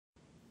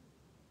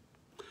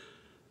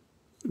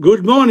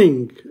Good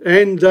morning,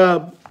 and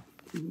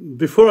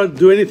before I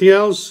do anything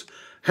else,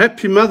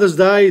 happy Mother's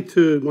Day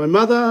to my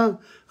mother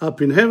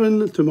up in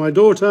heaven, to my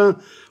daughter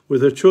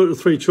with her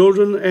three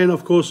children, and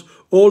of course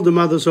all the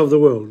mothers of the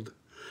world.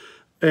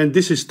 And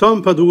this is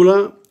Tom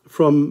Padula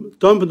from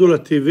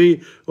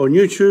TomPadulaTV on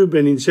YouTube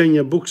and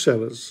Insegna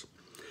Booksellers.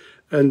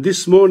 And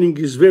this morning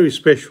is very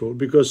special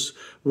because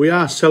we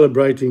are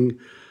celebrating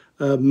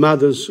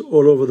mothers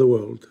all over the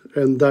world,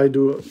 and they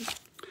do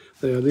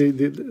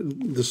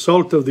the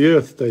salt of the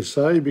earth, they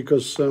say,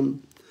 because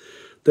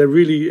they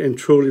really and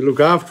truly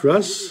look after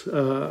us,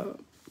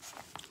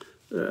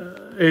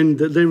 and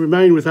they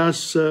remain with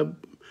us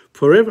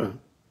forever,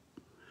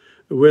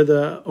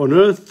 whether on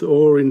earth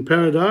or in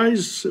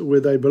paradise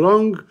where they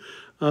belong.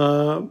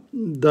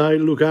 They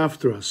look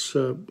after us.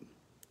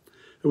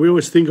 We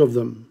always think of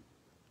them.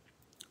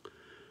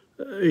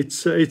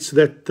 It's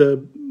that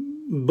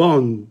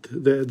bond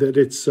that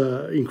it's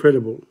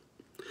incredible.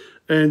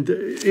 And,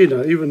 you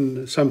know,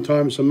 even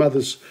sometimes some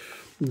mothers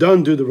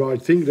don't do the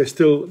right thing. They're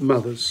still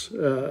mothers.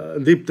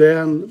 Deep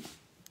down,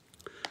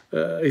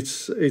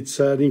 it's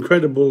an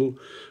incredible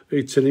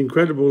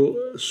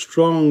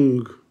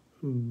strong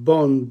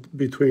bond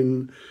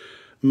between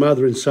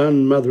mother and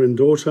son, mother and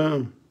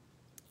daughter.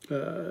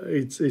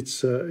 It's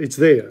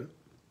there.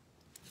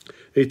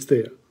 It's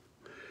there.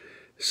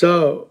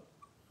 So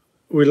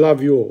we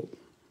love you all.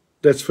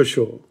 That's for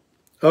sure.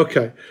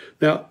 Okay,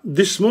 now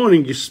this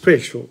morning is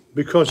special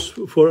because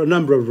for a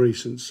number of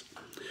reasons.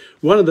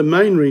 One of the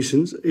main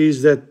reasons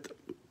is that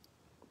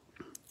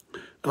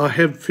I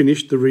have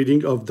finished the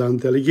reading of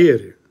Dante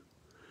Alighieri,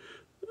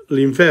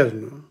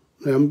 L'Inferno.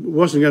 I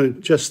wasn't going to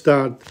just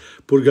start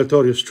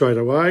Purgatorio straight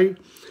away.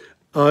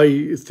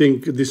 I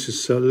think this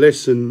is a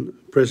lesson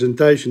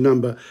presentation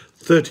number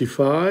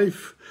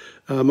 35.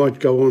 I might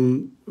go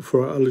on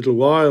for a little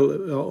while.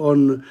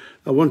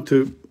 I want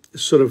to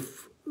sort of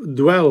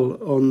dwell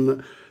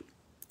on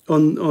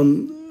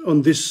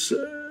this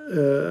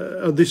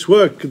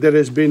work that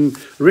has been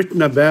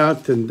written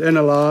about and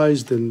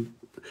analysed and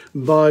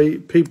by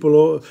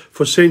people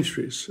for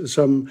centuries.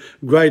 Some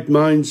great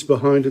minds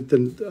behind it,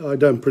 and I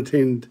don't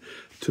pretend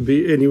to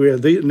be anywhere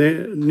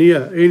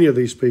near any of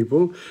these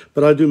people,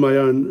 but I do my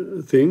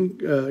own thing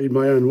in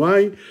my own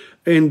way.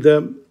 And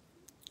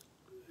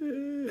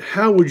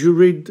how would you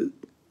read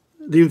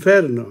the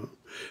Inferno?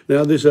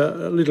 Now, there's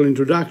a little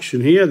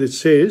introduction here that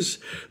says,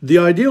 the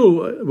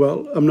ideal,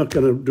 well, I'm not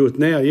going to do it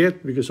now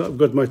yet because I've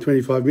got my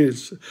 25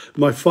 minutes,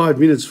 my 5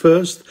 minutes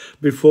first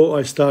before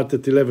I start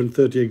at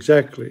 11:30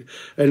 exactly.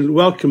 And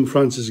welcome,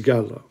 Francis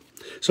Gallo.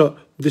 So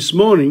this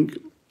morning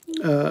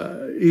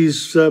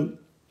is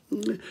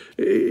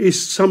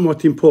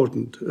somewhat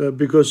important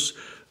because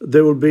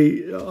there will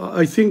be,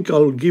 I think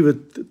I'll give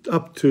it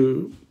up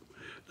to,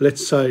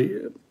 let's say,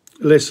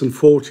 lesson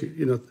 40,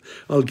 you know,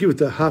 I'll give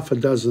it a half a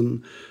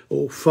dozen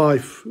or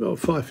five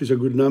is a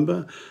good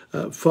number,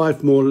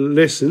 5 more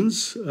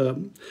lessons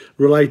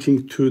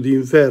relating to the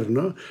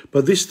Inferno,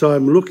 but this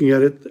time looking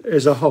at it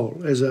as a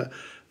whole, as a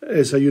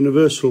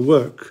universal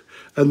work.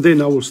 And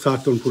then I will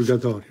start on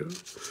Purgatorio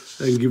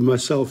and give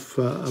myself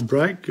a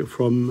break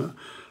from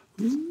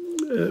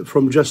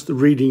just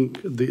reading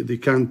the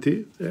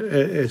Canti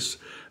as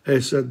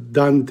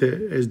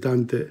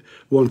Dante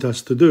wants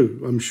us to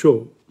do, I'm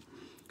sure.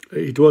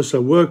 It was a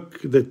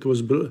work that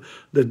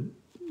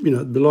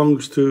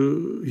belongs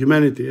to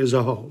humanity as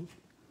a whole,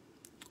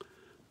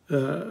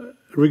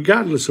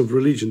 regardless of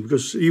religion,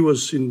 because he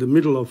was in the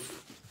middle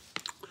of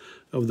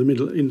the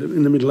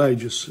Middle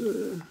Ages,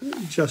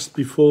 just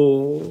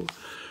before.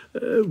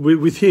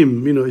 With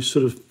him, you know,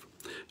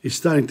 he's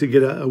starting to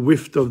get a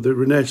whiff of the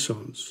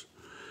Renaissance,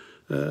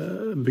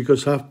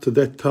 because after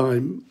that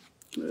time,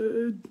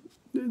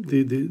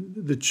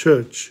 the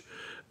church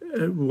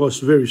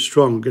was very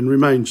strong and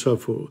remained so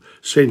for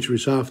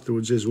centuries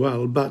afterwards as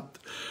well. But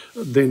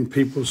then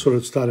people sort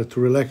of started to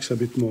relax a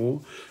bit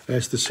more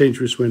as the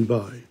centuries went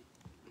by.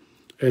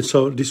 And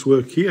so this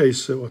work here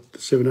is,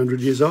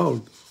 700 years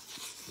old.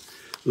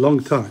 Long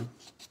time.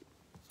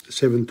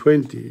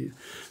 720.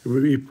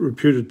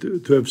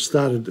 Reputed to have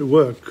started the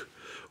work,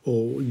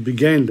 or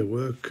began the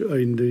work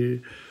on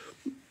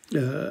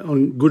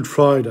Good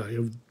Friday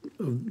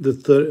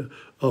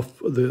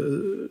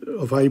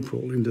of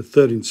April in the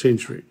 13th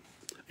century,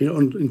 in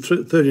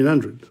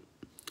 1300.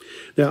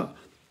 Now,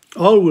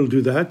 I will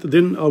do that.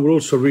 Then I will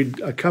also read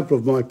a couple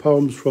of my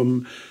poems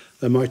from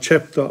my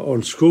chapter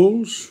on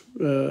schools.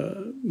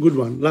 Good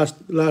one.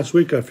 Last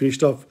week I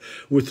finished off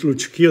with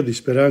Lucchio di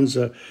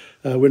Speranza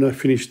when I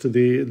finished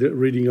the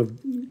reading of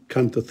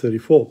Canto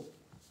 34,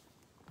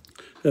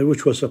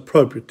 which was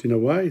appropriate in a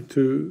way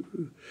to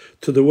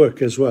the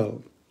work as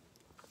well.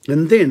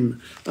 And then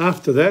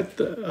after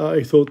that,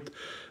 I thought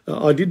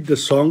I did the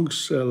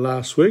songs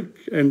last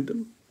week,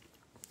 and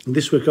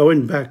this week I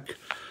went back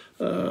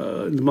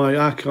in my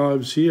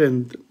archives here,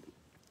 and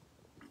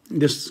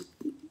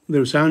there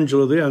was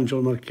Angelo there,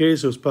 Angelo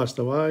Marchese, who's passed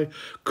away,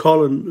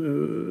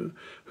 Colin,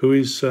 who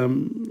is a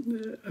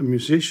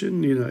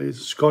musician, you know,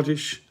 he's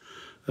Scottish,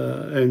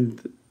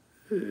 and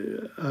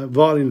a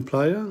violin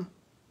player,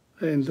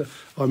 And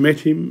I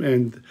met him,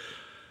 and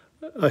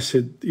I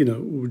said, you know,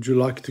 would you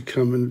like to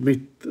come and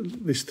meet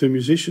these two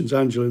musicians,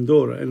 Angelo and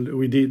Dora? And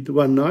we did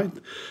one night,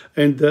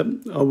 and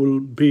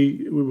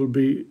we will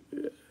be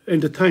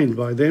entertained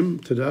by them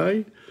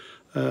today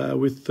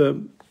with,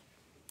 you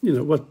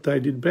know, what they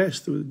did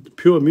best, with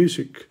pure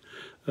music,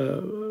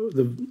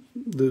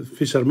 the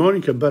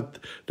fisharmonica, but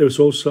there was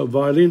also a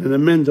violin and a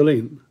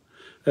mandolin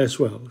as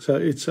well. So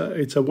it's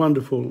a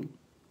wonderful.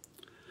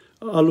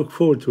 I look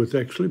forward to it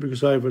actually,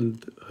 because I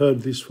haven't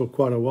heard this for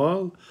quite a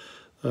while.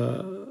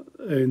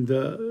 And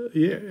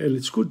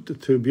it's good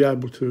to be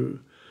able to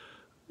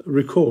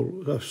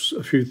recall a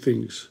few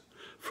things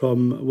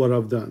from what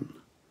I've done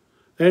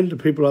and the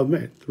people I've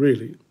met,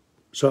 really.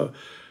 So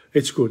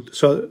it's good.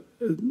 So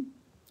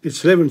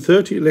it's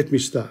 11:30. Let me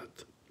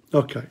start.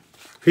 Okay,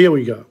 here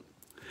we go.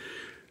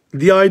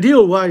 The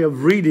ideal way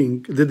of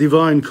reading the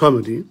Divine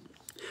Comedy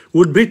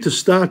would be to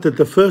start at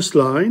the first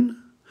line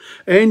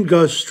and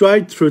go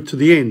straight through to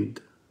the end,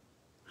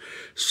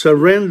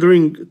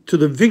 surrendering to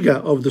the vigour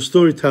of the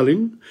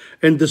storytelling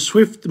and the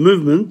swift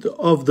movement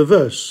of the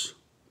verse,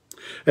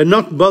 and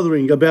not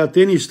bothering about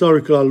any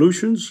historical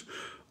allusions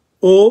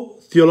or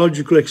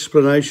theological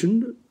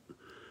explanation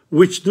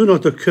which do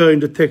not occur in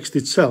the text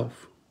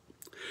itself.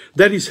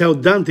 That is how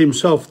Dante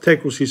himself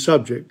tackles his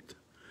subject.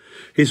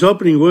 His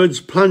opening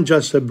words plunge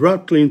us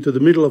abruptly into the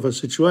middle of a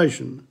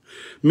situation.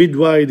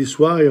 Midway this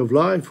way of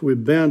life we're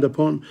bound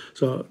upon...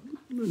 So,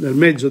 nel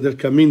mezzo del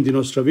cammin di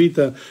nostra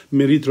vita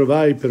mi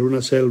ritrovai per una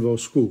selva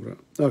oscura.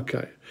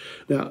 Okay.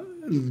 Now,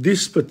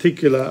 this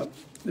particular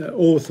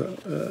author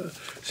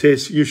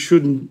says you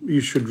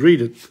should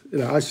read it. You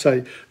know, I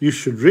say you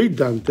should read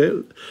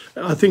Dante.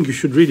 I think you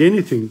should read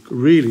anything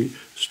really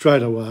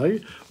straight away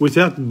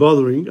without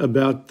bothering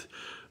about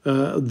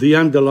the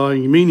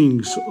underlying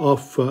meanings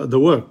of the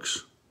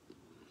works.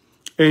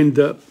 And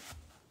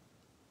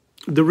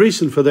the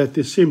reason for that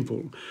is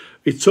simple.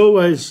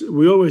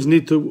 We always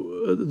need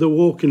the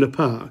walk in the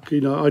park.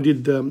 You know, I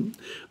did the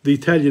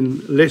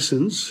Italian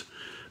lessons.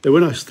 And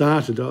when I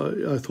started,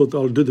 I thought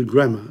I'll do the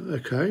grammar,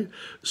 okay?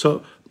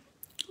 So,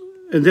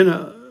 and then,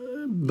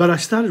 but I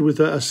started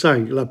with a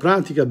saying, la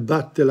pratica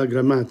batte la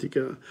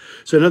grammatica.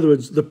 So in other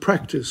words, the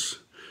practice.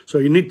 So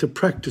you need to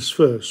practice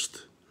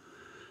first.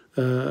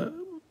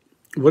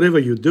 Whatever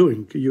you're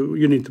doing,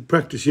 you need to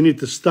practice, you need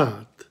to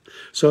start.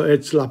 So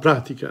it's la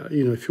pratica.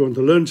 You know, if you want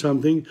to learn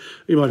something,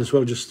 you might as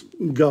well just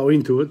go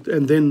into it,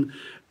 and then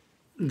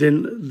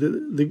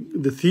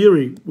the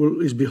theory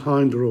is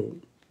behind it all.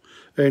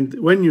 And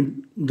when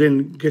you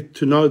then get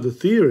to know the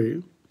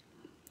theory,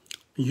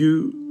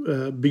 you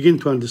begin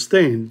to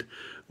understand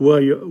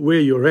where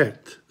you're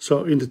at.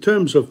 So in the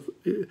terms of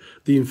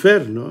the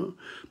Inferno,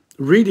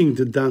 reading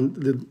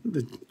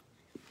the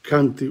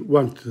Canti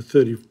 1 to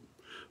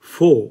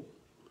 34,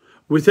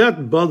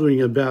 without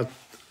bothering about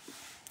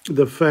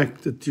the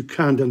fact that you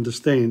can't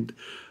understand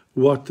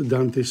what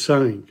Dante is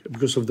saying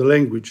because of the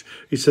language.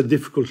 It's a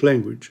difficult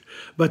language.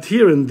 But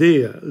here and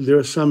there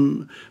are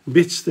some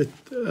bits that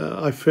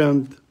I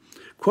found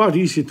quite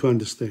easy to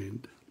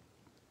understand.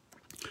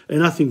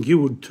 And I think you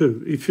would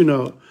too. If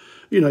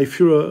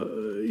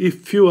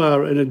you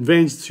are an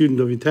advanced student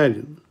of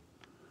Italian,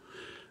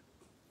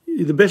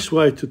 the best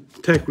way to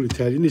tackle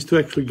Italian is to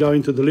actually go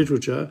into the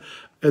literature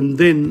and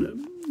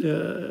then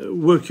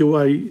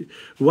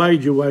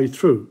wade your way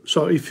through.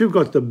 So if you've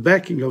got the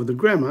backing of the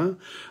grammar,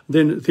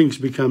 then things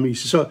become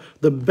easy. So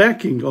the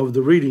backing of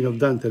the reading of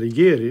Dante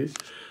Alighieri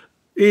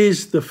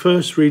is the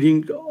first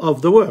reading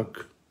of the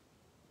work.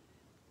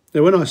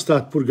 Now, when I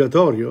start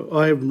Purgatorio,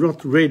 I have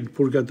not read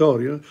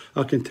Purgatorio.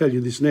 I can tell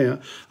you this now.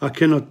 I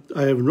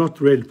have not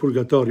read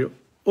Purgatorio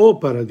or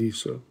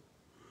Paradiso.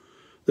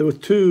 They were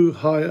too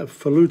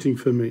highfalutin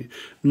for me.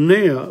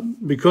 Now,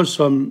 because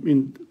I'm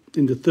in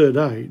the third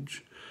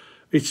age,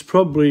 it's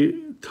probably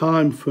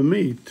time for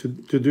me to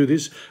do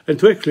this and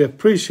to actually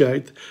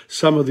appreciate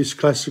some of these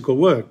classical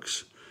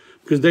works,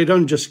 because they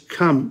don't just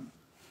come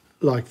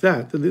like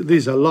that.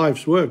 These are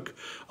life's work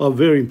of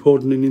very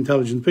important and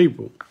intelligent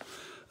people,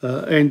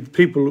 and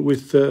people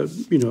with a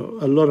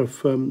lot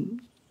of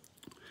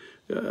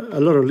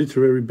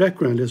literary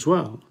background as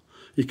well.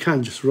 You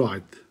can't just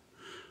write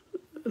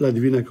La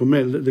Divina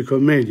the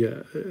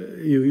Commedia.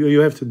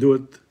 You have to do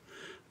it.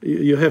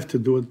 You have to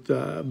do it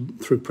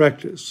through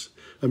practice.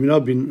 I mean,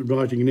 I've been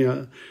writing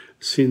now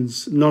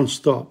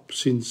non-stop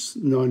since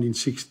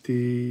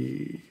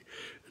 1969,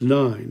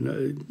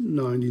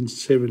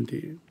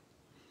 1970,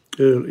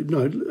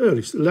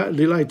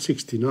 late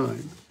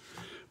 69,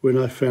 when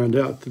I found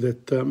out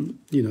that,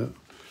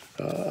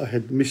 I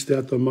had missed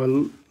out on my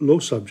law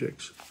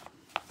subjects.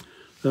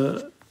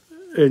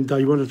 And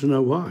I wanted to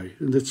know why,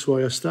 and that's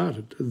why I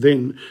started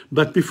then.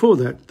 But before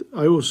that,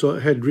 I also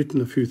had written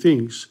a few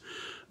things,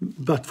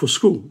 but for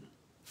school.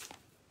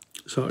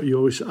 So you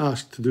always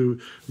asked to do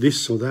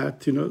this or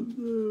that,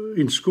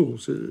 in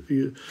schools,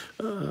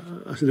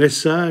 as an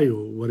essay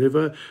or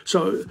whatever.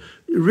 So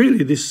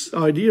really this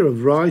idea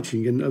of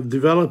writing and of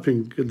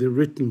developing the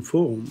written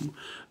form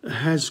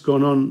has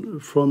gone on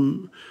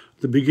from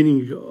the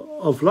beginning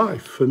of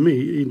life for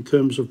me in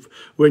terms of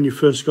when you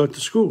first got to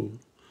school.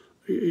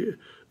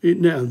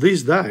 Now,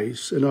 these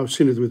days, and I've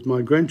seen it with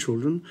my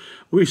grandchildren,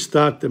 we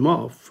start them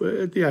off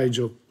at the age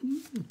of,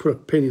 put a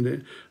pen in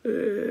there,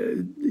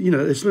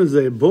 as soon as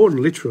they're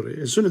born, literally,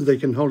 as soon as they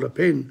can hold a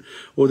pen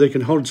or they can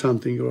hold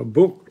something or a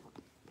book.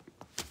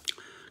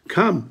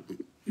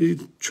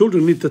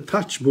 Children need to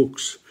touch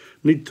books,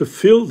 need to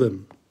feel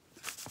them.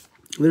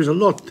 There's a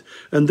lot,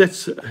 and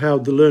that's how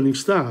the learning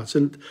starts,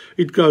 and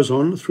it goes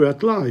on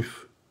throughout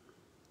life.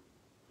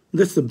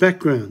 That's the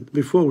background.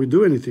 Before we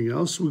do anything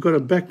else, we've got a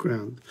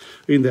background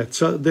in that,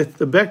 so that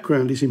the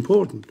background is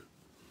important.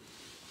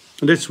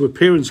 And that's where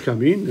parents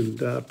come in, and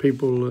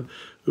people,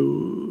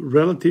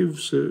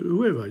 relatives,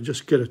 whoever,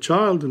 just get a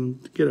child and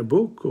get a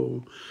book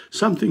or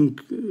something,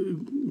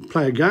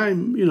 play a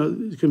game.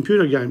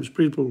 Computer games,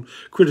 people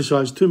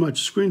criticise too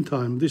much screen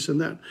time, this and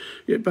that.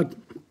 Yeah, but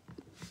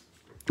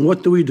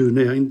what do we do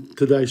now in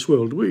today's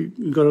world?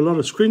 We've got a lot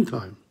of screen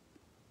time.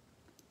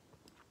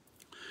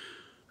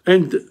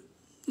 And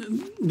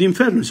the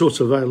Inferno is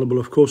also available,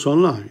 of course,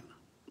 online.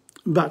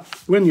 But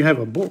when you have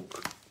a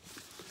book,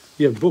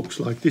 you have books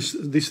like this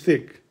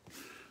thick.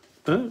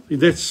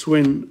 That's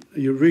when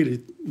you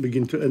really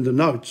begin to, and the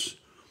notes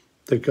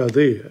that go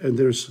there, and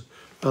there's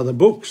other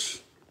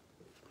books.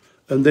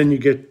 And then you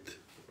get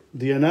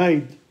the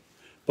Aeneid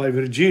by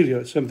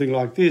Virgilio, something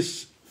like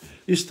this.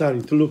 You're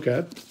starting to look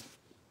at,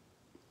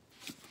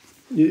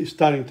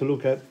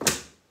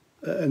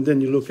 and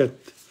then you look at,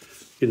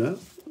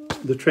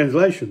 the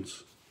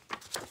translations.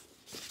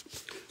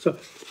 So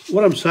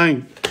what I'm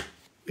saying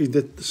is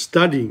that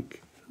studying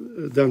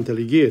Dante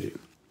Alighieri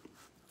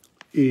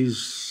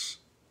is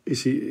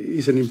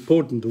an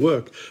important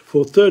work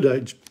for third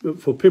age,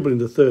 for people in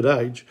the third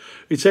age.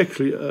 It's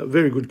actually a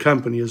very good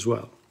company as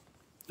well.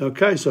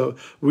 Okay, so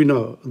we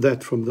know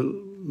that from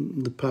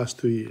the past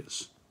 2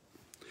 years.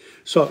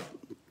 So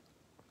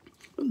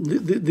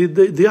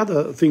the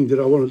other thing that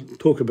I want to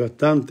talk about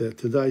Dante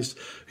today is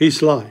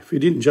his life. He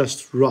didn't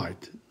just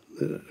write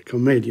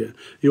Commedia;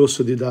 he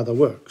also did other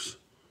works.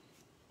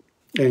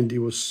 And he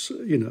was,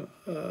 he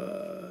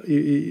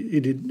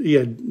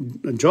had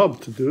a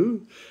job to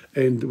do,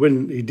 and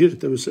when he did it,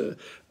 there was a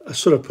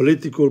sort of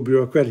political,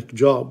 bureaucratic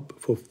job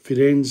for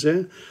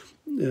Firenze.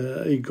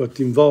 He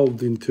got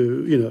involved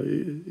into,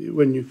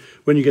 when you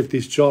get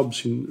these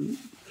jobs,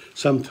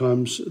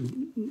 sometimes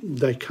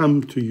they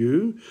come to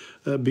you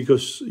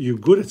because you're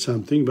good at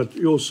something, but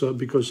also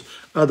because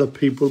other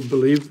people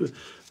believe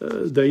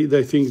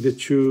they think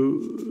that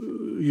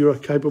you're a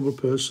capable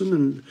person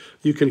and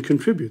you can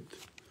contribute.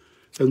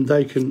 And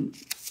they can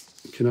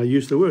I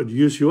use the word,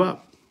 use you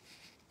up.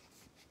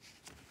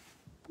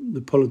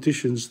 The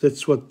politicians,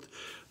 that's what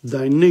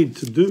they need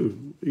to do.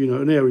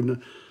 Now in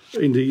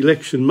the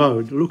election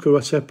mode, look at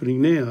what's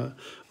happening now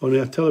on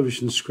our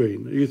television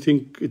screen. You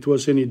think it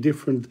was any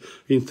different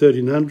in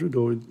 1300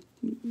 or,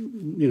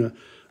 in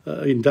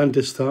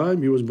Dante's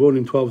time? He was born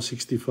in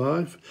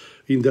 1265.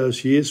 In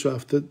those years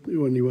after,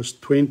 when he was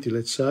 20,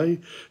 let's say.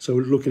 So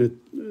we're looking at,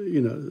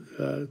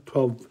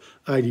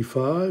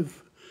 1285.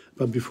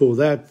 But before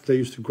that, they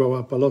used to grow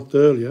up a lot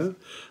earlier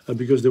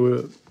because they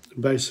were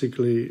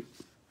basically,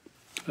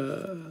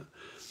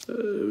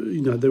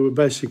 they were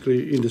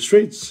basically in the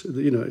streets,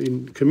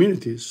 in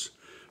communities.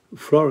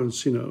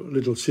 Florence,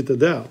 little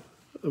citadel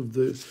of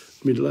the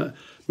Middle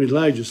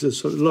Ages.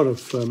 There's a lot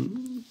of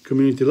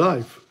community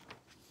life.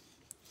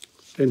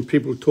 And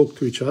people talk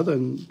to each other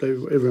and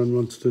everyone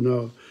wants to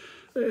know.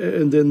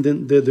 And then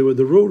there were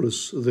the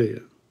rulers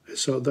there.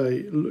 So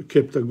they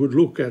kept a good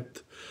look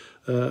at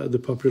the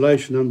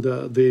population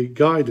under their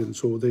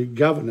guidance or their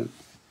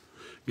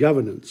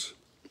governance.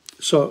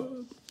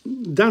 So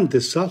Dante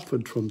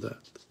suffered from that.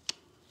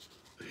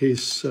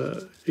 His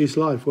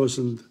life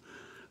wasn't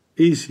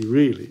easy,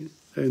 really.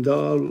 And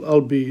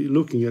I'll be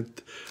looking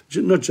at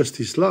not just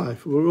his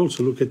life, we'll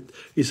also look at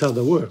his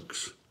other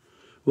works.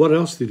 What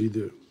else did he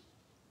do?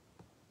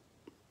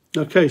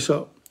 Okay,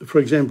 so, for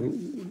example,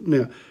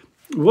 now,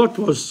 what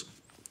was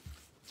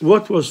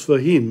for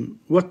him,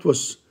 what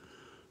was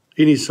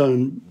in his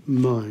own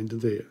mind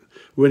there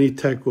when he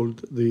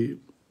tackled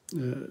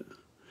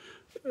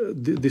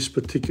this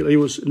particular, he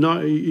was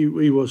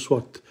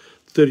what,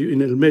 30,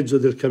 in el mezzo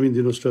del cammino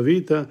di nostra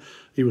vita.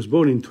 He was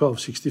born in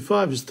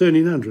 1265, it's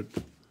 1300.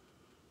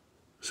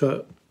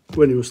 So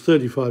when he was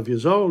 35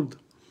 years old,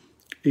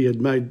 he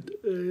had made,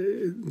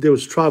 there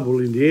was trouble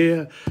in the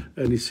air,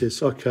 and he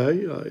says,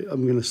 okay,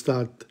 I'm going to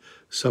start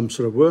some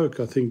sort of work.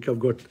 I think I've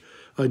got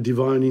a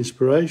divine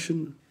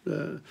inspiration.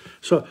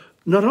 So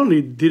not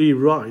only did he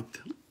write,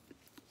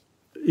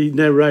 he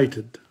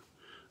narrated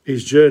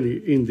his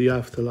journey in the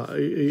afterlife,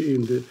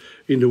 in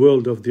the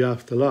world of the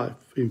afterlife,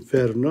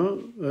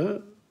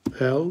 Inferno,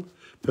 hell,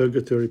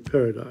 purgatory,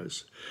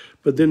 paradise.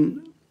 But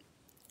then,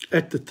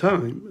 at the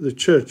time, the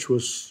church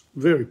was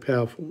very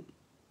powerful.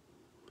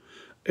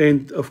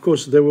 And, of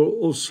course, they were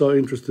also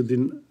interested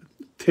in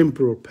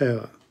temporal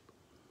power.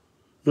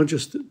 Not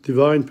just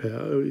divine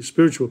power,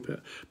 spiritual power,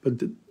 but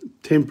the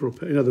temporal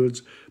power. In other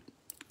words,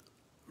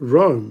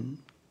 Rome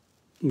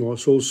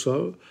was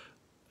also,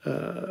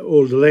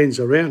 all the lands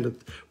around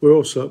it were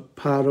also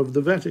part of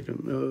the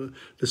Vatican,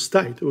 the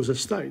state. It was a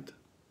state.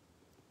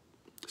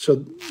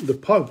 So the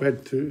Pope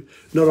had to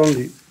not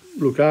only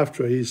look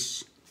after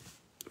his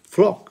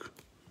flock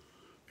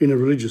in a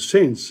religious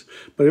sense,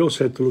 but he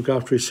also had to look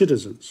after his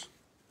citizens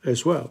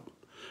as well.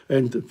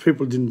 And if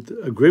people didn't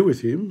agree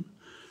with him,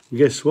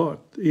 guess what?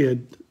 He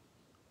had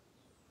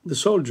the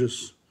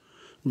soldiers,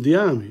 the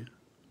army.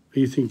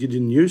 You think he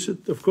didn't use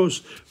it? Of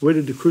course, where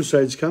did the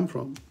Crusades come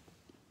from?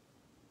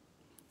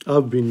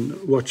 I've been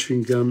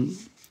watching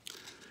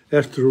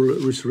After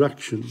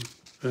Resurrection.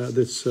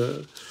 That's,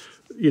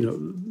 you know,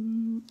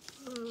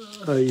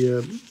 I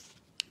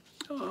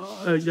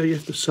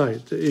have to say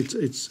it.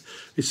 It's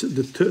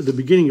the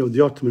beginning of the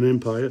Ottoman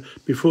Empire.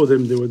 Before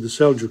them, there was the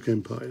Seljuk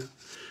Empire,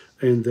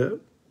 and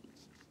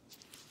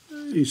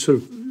you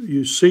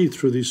see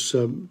through this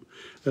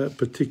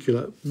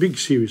particular big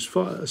series,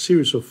 a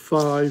series of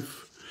five.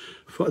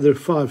 There are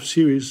 5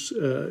 series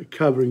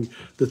covering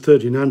the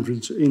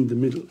 1300s in the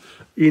middle,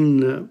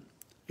 in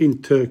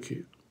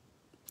Turkey,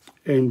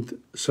 and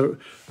so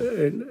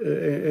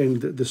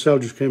and the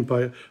Seljuk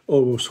Empire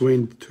almost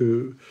went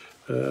to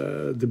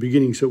the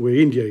beginnings of where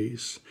India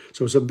is.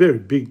 So it's a very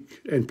big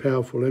and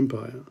powerful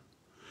empire,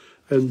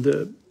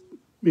 and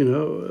you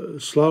know,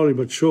 slowly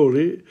but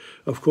surely,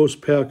 of course,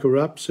 power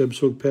corrupts.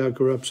 Absolute power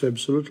corrupts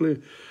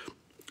absolutely.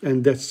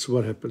 And that's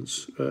what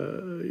happens.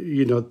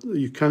 You know,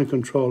 you can't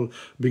control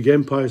big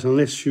empires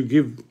unless you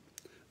give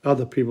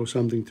other people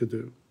something to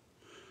do,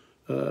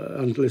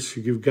 unless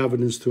you give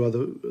governance to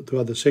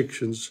other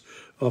sections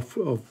of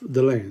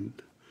the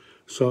land.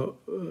 So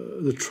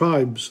the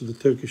tribes, the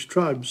Turkish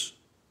tribes,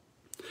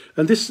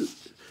 and this.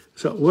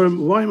 So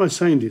why am I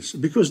saying this?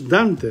 Because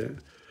Dante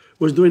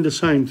was doing the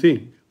same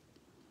thing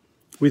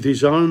with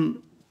his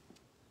own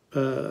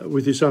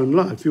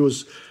life. He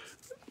was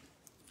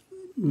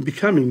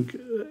becoming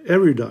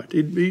erudite.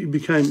 He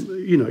became,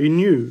 you know, he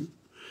knew,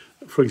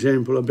 for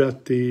example,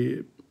 about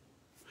the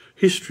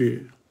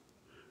history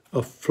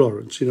of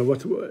Florence, you know,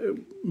 what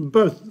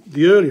both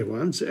the earlier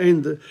ones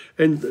and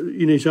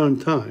in his own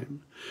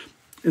time.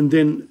 And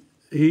then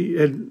he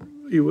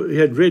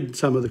had read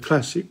some of the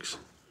classics.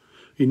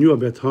 He knew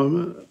about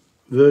Homer,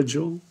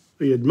 Virgil.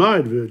 He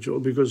admired Virgil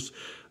because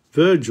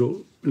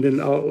Virgil, and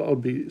then I'll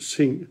be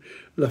seeing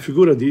La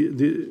Figura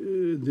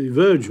di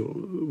Virgil.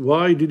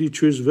 Why did he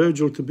choose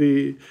Virgil to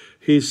be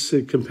his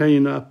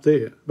companion up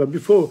there? But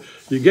before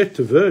you get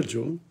to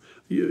Virgil,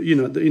 you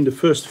know, in the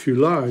first few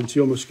lines,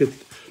 you almost get,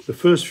 the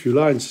first few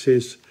lines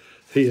says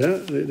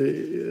here,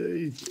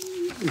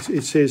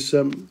 it says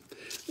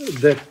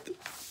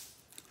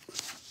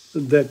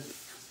that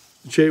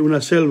c'è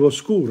una selva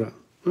oscura,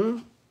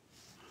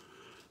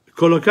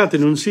 collocata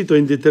in un sito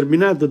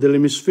indeterminato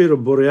dell'emisfero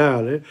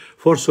boreale,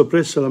 forse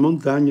presso la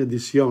montagna di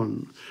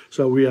Sion.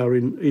 So we are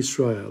in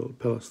Israel,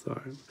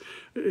 Palestine.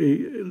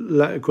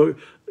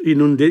 In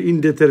un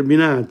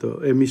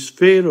indeterminato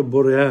emisfero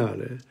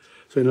boreale,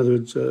 so in other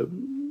words,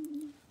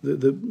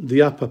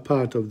 the upper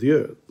part of the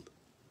earth.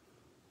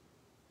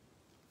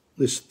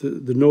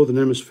 The northern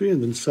hemisphere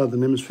and the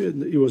southern hemisphere.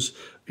 It was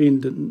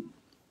in the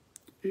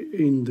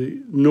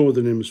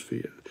northern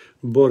hemisphere,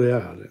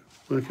 boreale.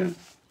 Okay,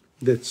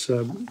 that's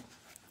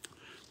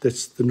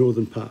the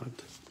northern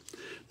part.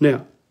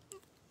 Now,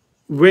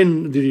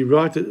 when did he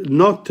write it?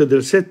 Notte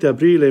del 7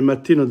 aprile e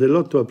mattino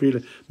dell'8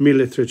 aprile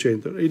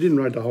 1300. He didn't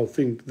write the whole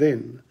thing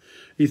then.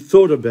 He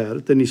thought about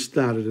it and he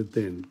started it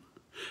then.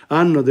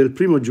 Anno del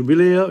primo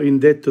giubileo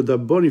indetto da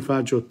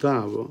Bonifacio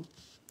VIII,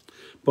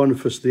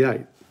 Boniface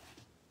VIII,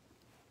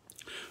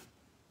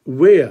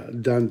 where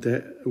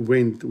Dante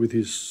went with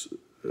his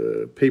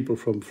people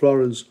from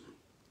Florence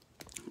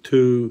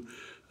to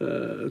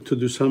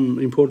do some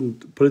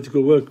important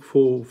political work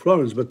for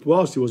Florence. But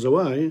whilst he was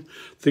away,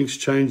 things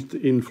changed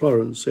in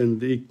Florence,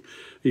 and he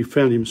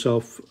found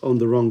himself on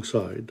the wrong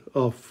side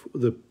of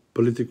the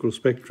political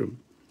spectrum.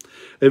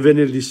 E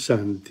Venerdì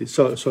Santi.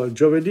 So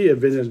giovedì e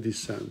Venerdì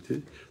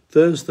Santi,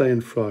 Thursday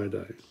and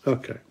Friday.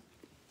 Okay.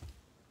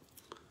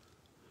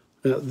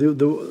 Now,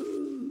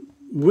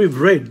 we've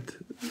read,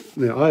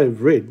 now I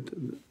have read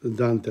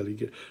Dante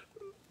Alighieri,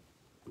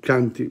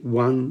 Canti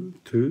 1,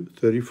 2,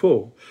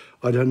 34.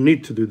 I don't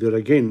need to do that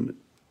again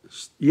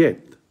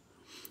yet.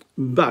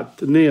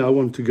 But now I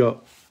want to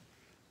go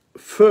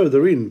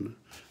further in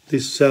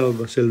this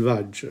selva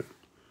selvaggia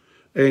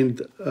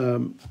and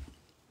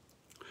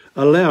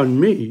allowing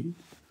me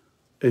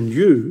and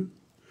you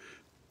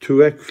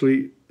to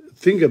actually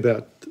think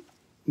about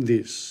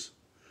this.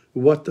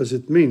 What does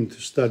it mean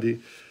to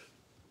study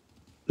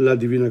La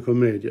Divina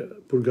Commedia,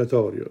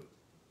 Purgatorio,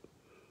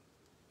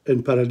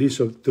 and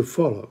Paradiso to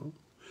follow?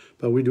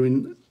 But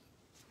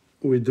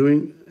we're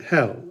doing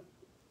hell.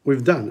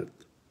 We've done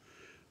it.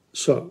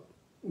 So,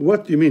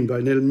 what do you mean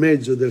by nel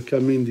mezzo del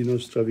cammin di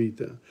nostra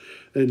vita?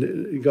 And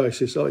the guy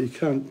says, oh, you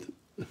can't.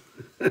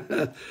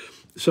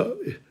 So,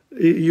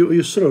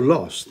 you're sort of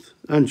lost,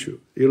 aren't you?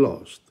 You're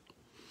lost.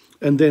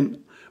 And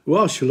then,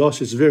 whilst you're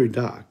lost, it's very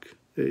dark.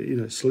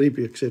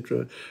 sleepy,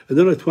 etc. And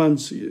then at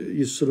once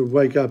you sort of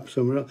wake up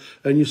somewhere else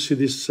and you see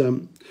this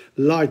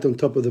light on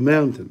top of the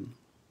mountain.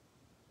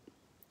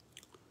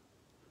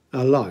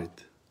 A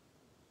light.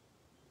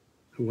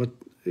 A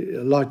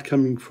light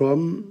coming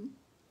from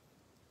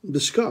the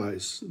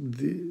skies,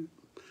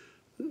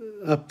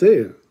 up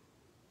there.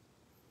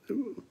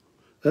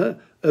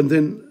 And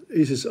then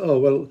he says, oh,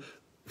 well,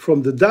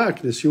 from the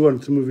darkness you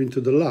want to move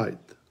into the light.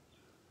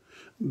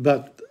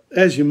 But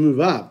as you move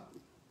up,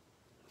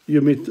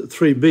 you meet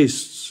three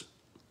beasts.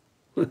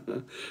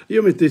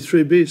 You meet these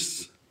three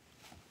beasts,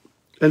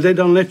 and they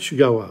don't let you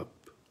go up.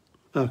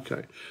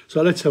 Okay,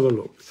 so let's have a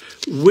look.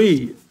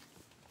 We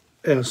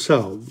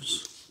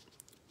ourselves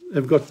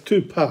have got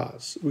two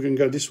paths. We can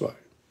go this way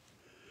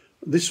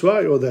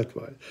or that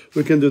way.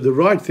 We can do the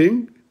right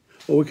thing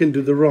or we can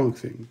do the wrong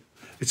thing.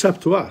 It's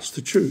up to us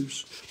to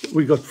choose.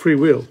 We got free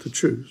will to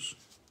choose.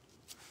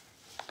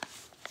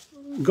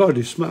 God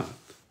is smart.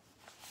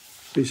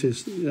 He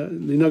says, you're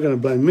not going to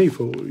blame me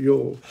for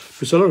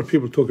because a lot of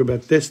people talk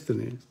about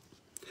destiny.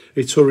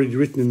 It's already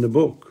written in the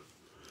book.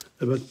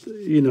 But,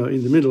 in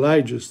the Middle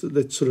Ages,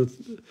 that sort of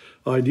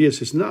idea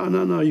says,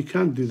 no, you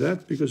can't do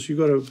that because you've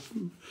got to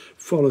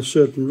follow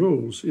certain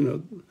rules.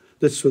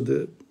 That's where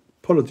the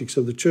politics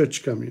of the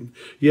church come in.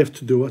 You have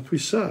to do what we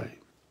say,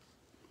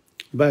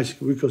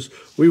 basically, because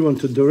we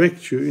want to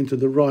direct you into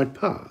the right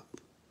path.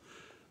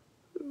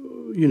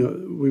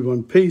 We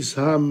want peace,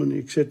 harmony,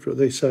 etc.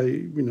 They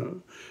say,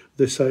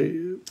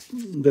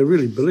 they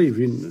really believe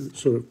in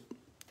sort of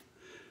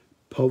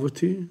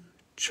poverty,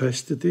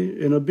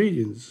 chastity, and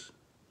obedience.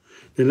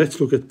 Now let's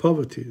look at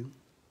poverty,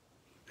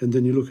 and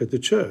then you look at the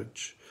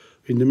church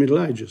in the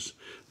Middle Ages.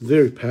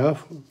 Very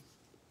powerful,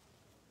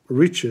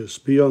 riches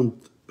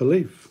beyond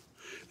belief.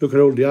 Look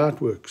at all the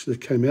artworks that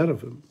came out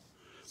of them.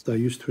 They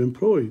used to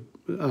employ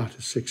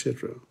artists,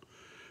 etc.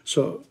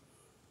 So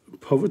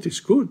poverty is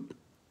good.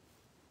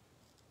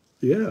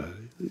 Yeah,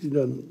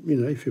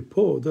 if you're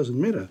poor, it doesn't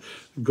matter.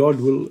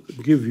 God will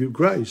give you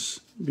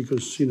grace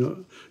because,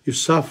 you're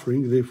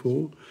suffering,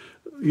 therefore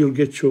you'll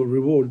get your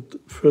reward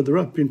further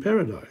up in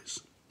paradise.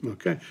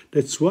 Okay,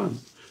 that's one.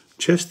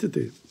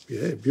 Chastity,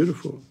 yeah,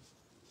 beautiful.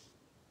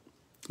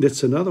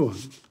 That's another one.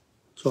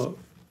 So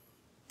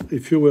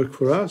if you work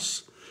for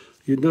us,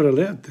 you're not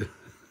allowed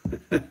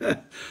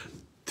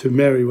to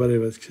marry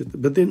whatever, etc.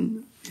 But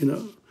then,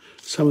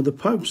 some of the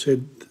popes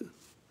had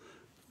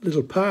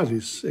little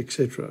parties,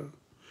 etc.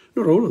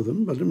 Not all of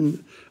them, but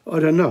I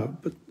don't know.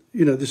 But,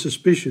 the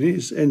suspicion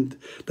is, and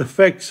the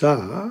facts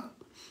are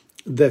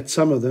that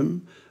some of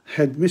them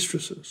had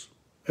mistresses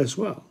as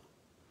well.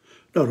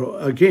 Now,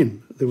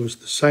 again, there was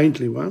the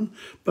saintly one,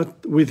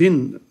 but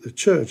within the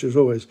church there's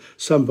always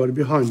somebody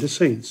behind the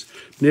scenes,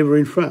 never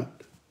in front.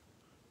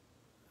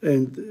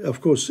 And, of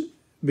course,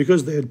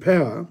 because they had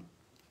power,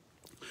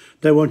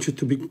 they want you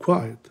to be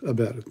quiet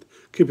about it,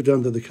 keep it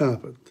under the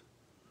carpet.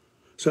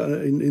 So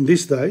in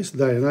these days,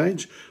 day and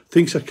age,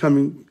 things are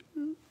coming,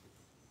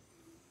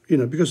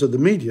 because of the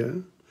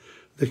media,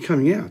 they're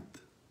coming out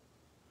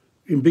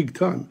in big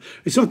time.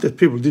 It's not that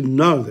people didn't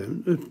know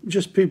them,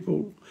 just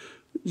people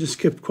just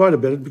kept quiet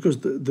about it because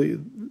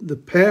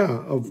the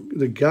power of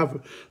the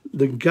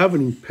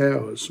governing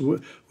powers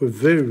were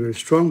very, very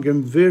strong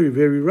and very,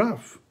 very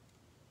rough.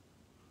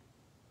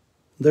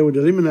 They would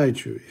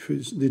eliminate you if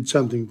you did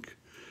something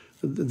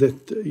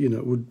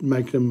that, would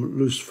make them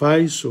lose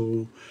face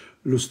or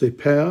lose their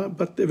power.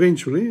 But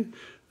eventually,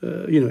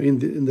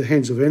 in the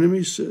hands of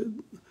enemies,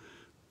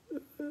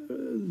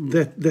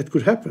 that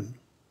could happen.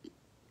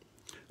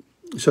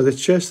 So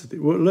that's chastity.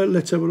 Well,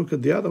 let's have a look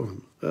at the other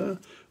one.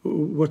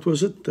 What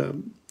was it?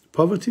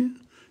 Poverty,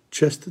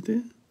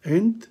 chastity,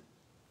 and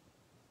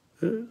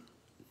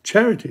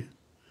charity.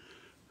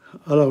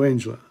 Hello,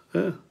 Angela.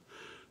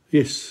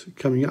 Yes,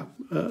 coming up.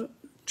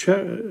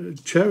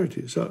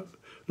 Charity. So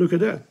look at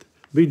that.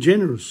 Be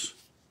generous.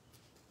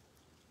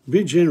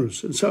 Be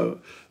generous. And so,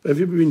 have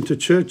you been to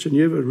church and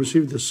you ever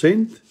received a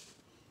cent?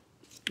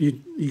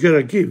 You got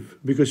to give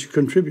because you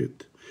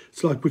contribute.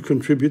 It's like we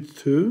contribute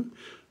to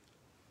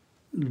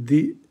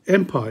the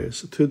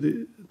empires, to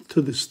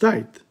the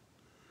state.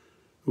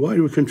 Why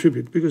do we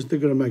contribute? Because they're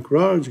going to make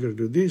roads, they're going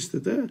to do this,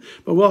 that.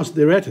 But whilst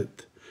they're at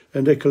it,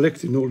 and they're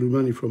collecting all the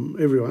money from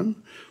everyone,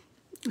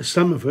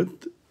 some of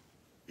it,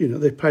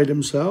 they pay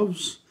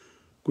themselves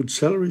good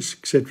salaries,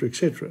 etc.,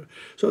 etc.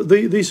 So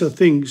these are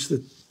things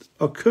that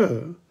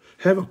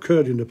have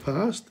occurred in the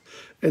past,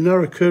 and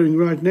are occurring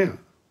right now.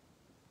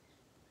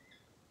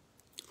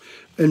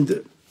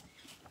 And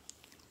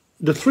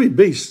the three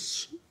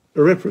beasts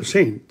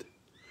represent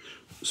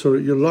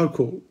your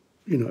local,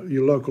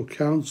 your local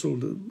council,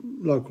 the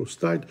local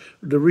state,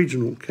 the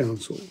regional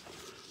council,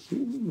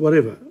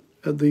 whatever.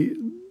 The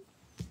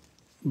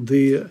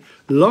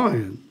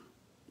lion,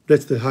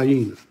 that's the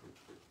hyena.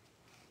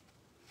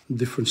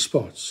 Different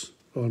spots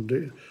on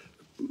the,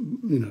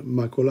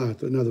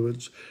 maculato. In other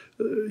words,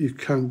 you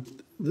can't.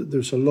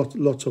 There's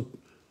lots of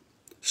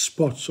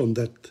spots on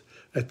that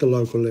at the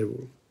local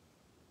level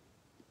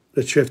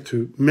that you have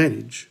to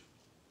manage.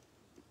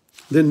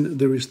 Then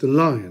there is the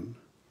lion,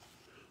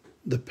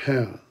 the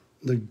power,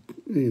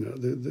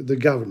 the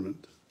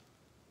government.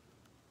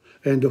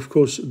 And of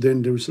course,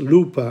 then there is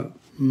Lupa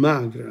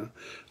Magra,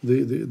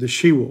 the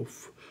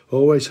she-wolf,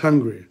 always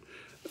hungry,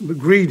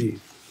 greedy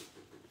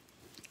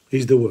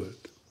is the word.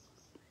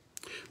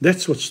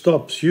 That's what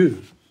stops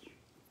you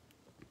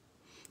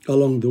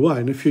along the way.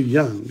 And if you're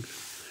young,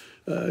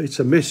 it's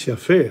a messy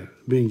affair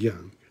being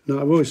young. Now,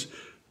 I've always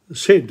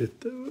said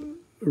that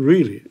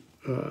really,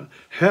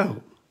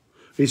 how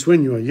is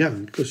when you are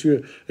young, because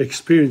you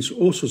experience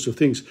all sorts of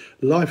things.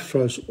 Life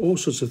throws all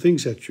sorts of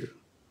things at you.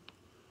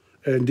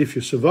 And if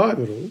you survive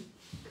it all,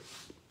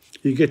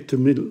 you get to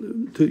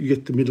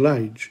middle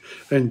age.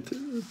 And,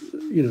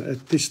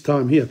 at this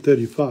time here,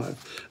 35,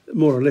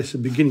 more or less the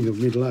beginning of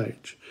middle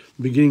age,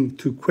 beginning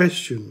to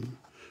question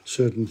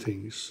certain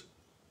things.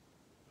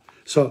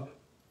 So,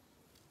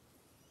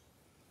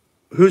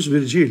 who's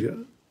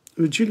Virgilia?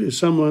 Virgilia is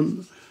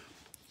someone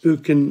who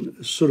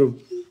can sort of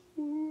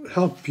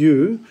help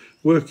you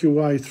work your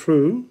way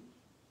through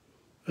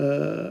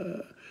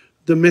the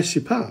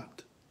messy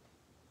part.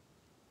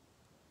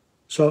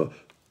 So,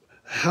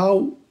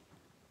 how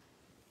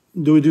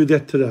do we do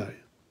that today?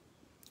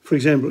 For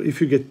example, if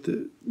you get,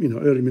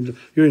 early middle,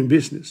 you're in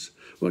business.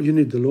 Well, you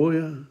need the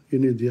lawyer, you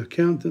need the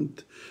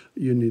accountant,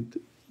 you need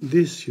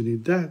this, you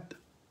need that.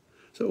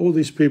 So all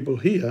these people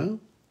here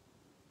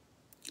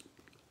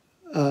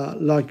are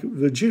like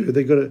Virgilia.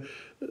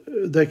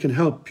 They can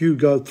help you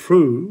go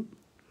through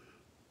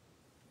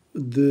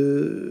all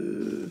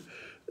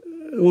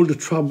the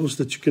troubles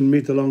that you can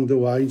meet along the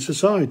way in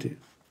society.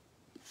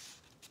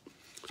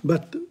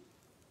 But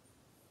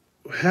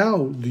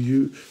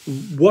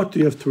what do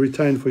you have to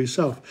retain for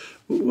yourself?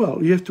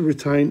 Well, you have to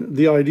retain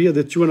the idea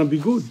that you want to be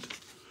good,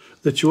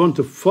 that you want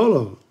to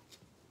follow,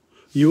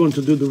 you want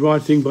to do the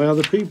right thing by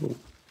other people.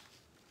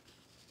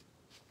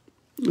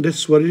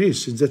 That's what it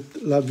is. It's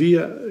that la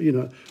via,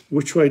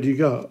 which way do you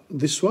go?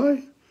 This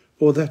way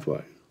or that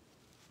way?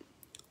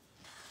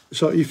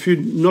 So if you're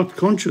not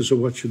conscious of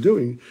what you're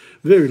doing,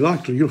 very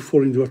likely you'll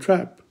fall into a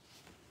trap.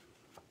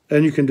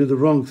 And you can do the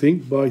wrong thing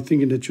by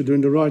thinking that you're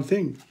doing the right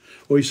thing.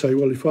 Or you say,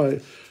 well, if I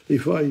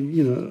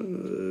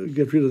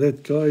get rid of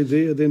that guy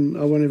there, then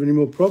I won't have any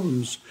more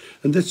problems.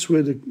 And that's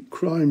where the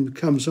crime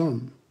comes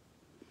on.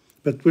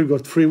 But we've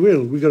got free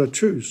will. We've got to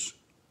choose.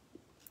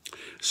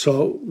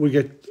 So we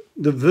get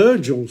the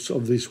Virgils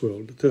of this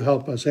world to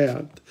help us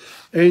out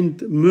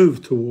and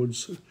move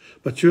towards.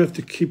 But you have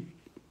to keep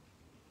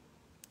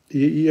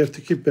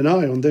an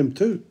eye on them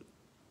too.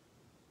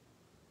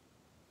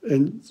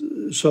 And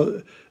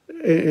so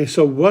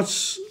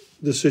what's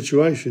the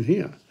situation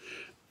here?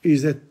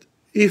 Is that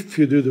if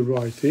you do the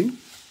right thing,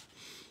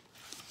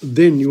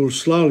 then you will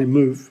slowly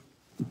move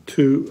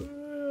to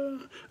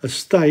a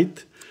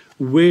state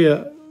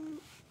where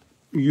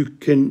you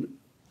can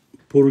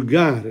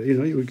purgare,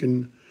 you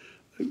can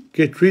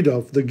get rid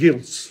of the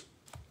guilt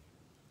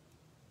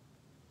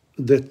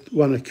that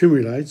one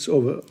accumulates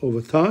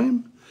over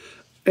time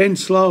and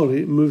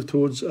slowly move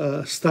towards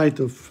a state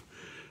of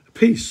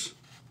peace.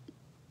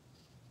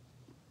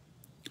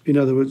 In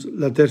other words,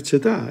 la terza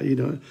età,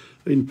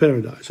 in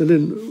paradise. And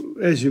then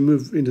as you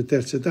move into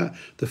terza età,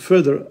 the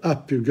further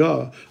up you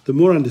go, the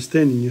more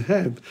understanding you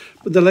have,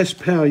 but the less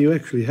power you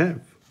actually have.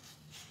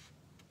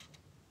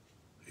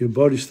 Your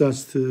body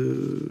starts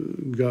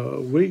to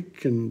go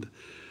weak,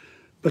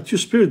 but your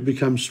spirit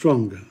becomes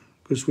stronger,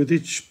 because with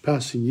each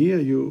passing year,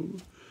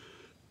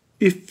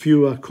 if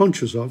you are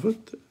conscious of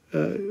it,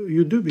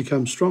 you do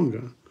become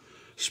stronger,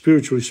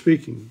 spiritually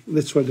speaking.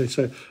 That's why they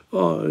say,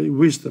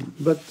 wisdom.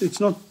 But it's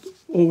not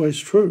always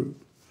true.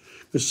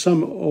 Because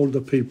some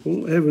older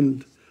people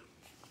haven't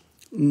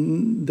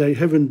done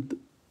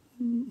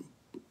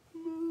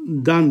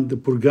the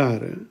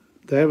purgare.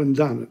 They haven't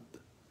done it.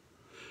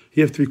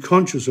 You have to be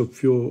conscious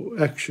of your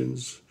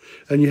actions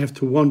and you have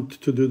to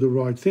want to do the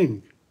right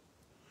thing.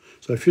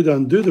 So if you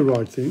don't do the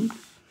right thing,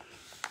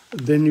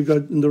 then you go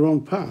in the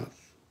wrong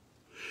path.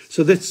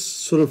 So that's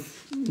sort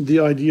of the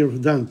idea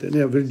of Dante.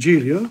 Now,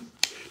 Virgilio,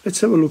 let's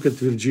have a look at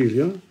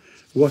Virgilio,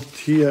 what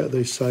here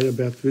they say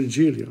about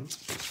Virgilio.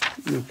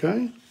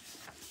 Okay?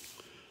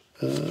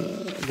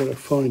 I've got to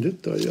find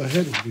it. I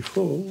had it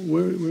before.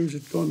 Where is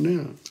it gone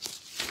now?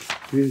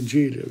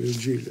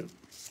 Virgilio.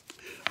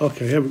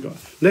 Okay, here we go.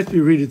 Let me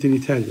read it in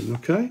Italian,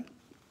 ok?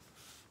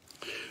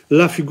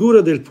 La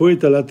figura del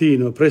poeta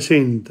latino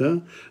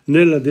presenta,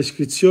 nella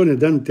descrizione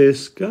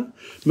dantesca,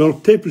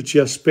 molteplici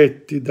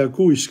aspetti da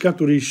cui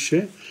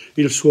scaturisce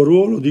il suo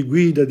ruolo di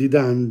guida di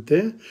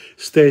Dante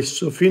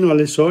stesso fino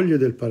alle soglie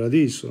del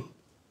paradiso.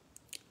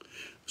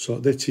 So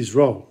that's his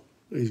role.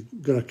 He's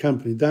going to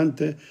accompany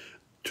Dante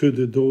to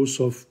the doors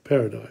of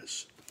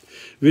paradise.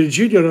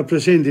 Virgilio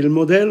rappresenta il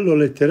modello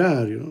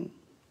letterario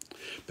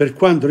per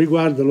quanto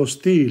riguarda lo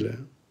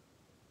stile.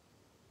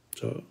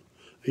 So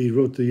he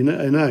wrote the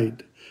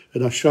Aeneid,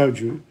 and I showed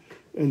you,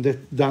 and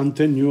that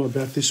Dante knew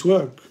about this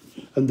work,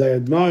 and they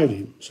admired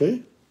him,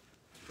 see?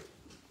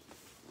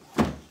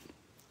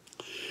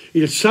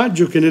 Il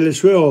saggio che nelle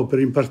sue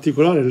opere, in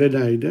particolare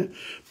l'Eneide,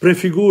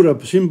 prefigura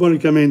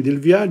simbolicamente il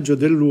viaggio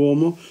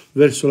dell'uomo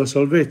verso la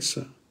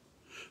salvezza.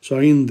 So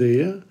in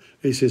there,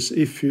 he says,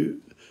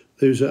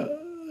 there's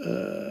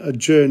a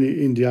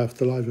journey in the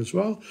afterlife as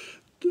well,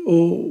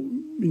 or,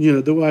 you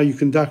know, the way you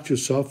conduct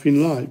yourself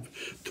in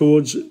life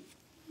towards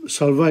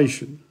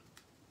salvation.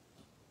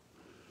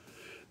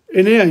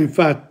 Enea,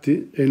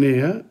 infatti,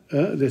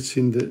 that's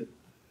in the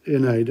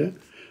Eneide,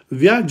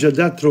 viaggia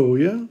da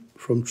Troia,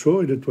 from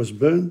Troy that was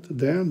burnt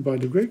down by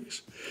the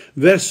Greeks,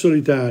 verso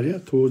l'Italia,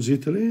 towards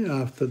Italy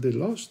after they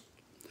lost,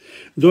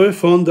 dove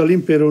fonda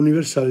l'impero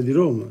universale di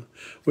Roma,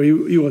 where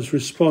he was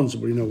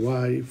responsible in a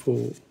way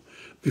for,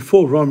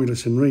 before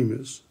Romulus and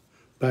Remus,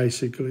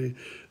 basically.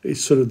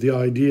 It's sort of the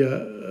idea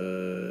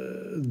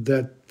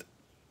that,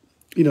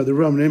 you know, the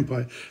Roman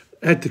Empire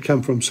had to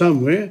come from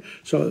somewhere,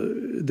 so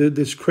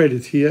there's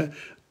credit here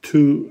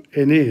to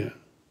Enea,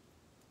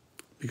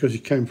 because he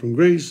came from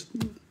Greece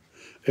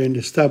and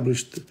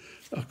established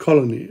a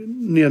colony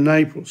near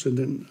Naples, and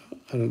then,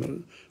 I don't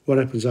know what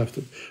happens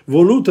after.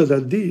 Voluta da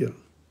Dio,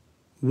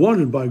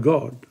 wanted by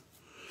God.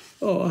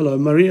 Oh, hello,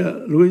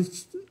 Maria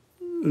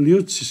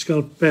Liuzzi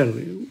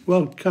Scalpelli.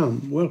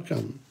 Welcome,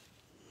 welcome.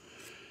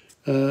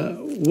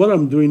 What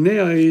I'm doing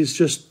now is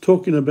just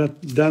talking about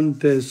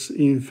Dante's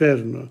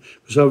Inferno,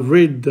 because I've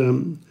read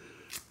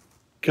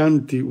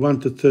Canti 1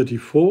 to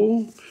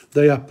 34.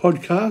 They are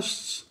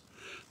podcasts.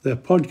 They're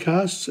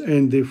podcasts,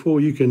 and therefore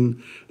you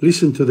can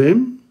listen to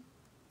them,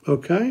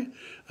 okay,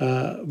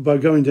 by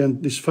going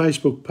down this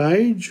Facebook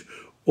page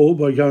or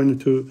by going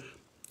to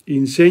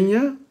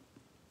insegna.com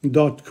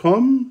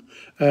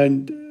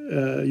and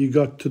you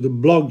got to the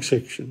blog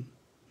section.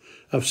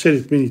 I've said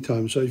it many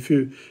times, so if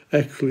you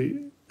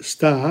actually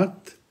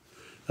start,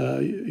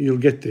 you'll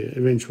get there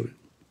eventually.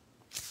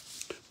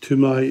 To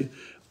my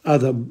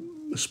other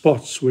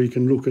spots where you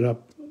can look it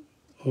up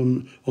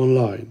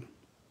online.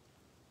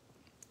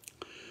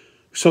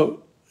 So,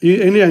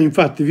 Enea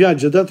infatti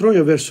viaggia da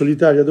Troia verso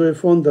l'Italia, dove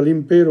fonda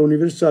l'impero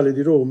universale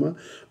di Roma,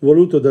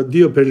 voluto da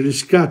Dio per il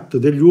riscatto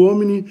degli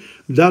uomini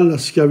dalla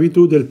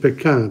schiavitù del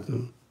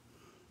peccato.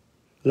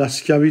 La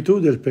schiavitù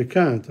del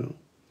peccato.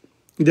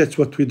 That's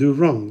what we do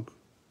wrong.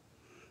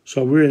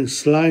 So we're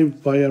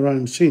enslaved by our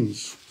own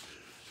sins.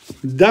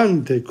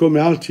 Dante, come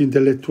altri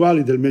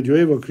intellettuali del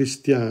Medioevo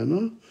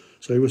cristiano,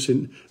 so he was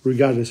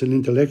regarded as an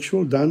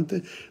intellectual,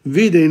 Dante,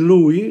 vide in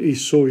lui, he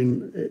saw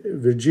in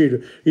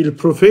Virgilio, il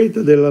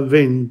profeta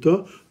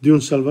dell'avvento di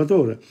un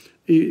Salvatore.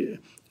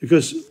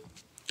 Because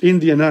in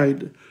the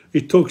Aeneid,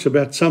 it talks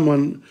about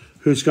someone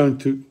who's going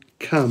to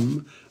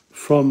come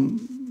from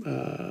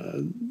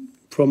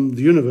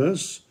the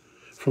universe,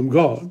 from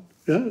God,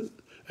 yeah,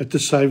 to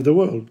save the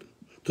world,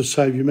 to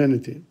save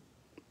humanity.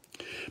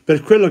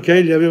 Per quello che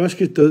egli aveva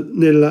scritto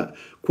nella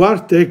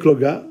quarta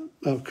ecloga,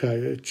 ok,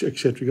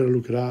 etc., you gotta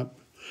look it up,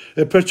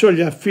 e perciò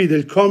gli affida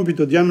il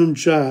compito di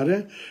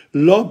annunciare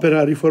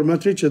l'opera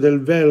riformatrice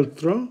del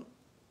veltro.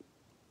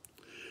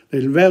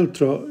 Il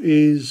veltro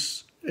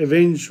is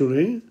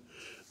eventually,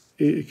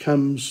 it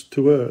comes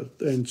to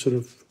earth and sort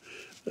of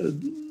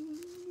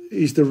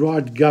is the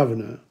right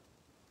governor,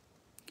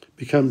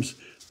 becomes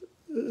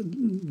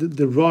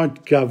the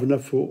right governor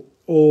for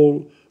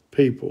all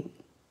people.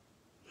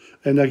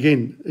 And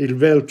again, il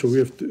veltro,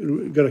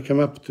 we've got to come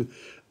up to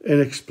and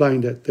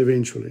explain that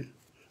eventually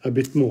a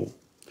bit more.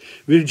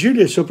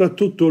 Virgilio è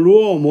soprattutto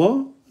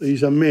l'uomo,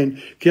 is a man,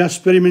 che ha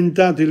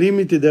sperimentato I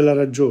limiti della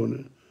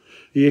ragione.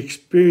 He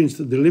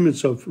experienced the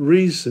limits of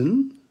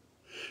reason,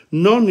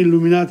 non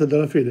illuminata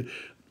dalla fede,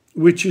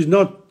 which is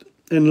not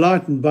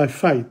enlightened by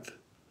faith,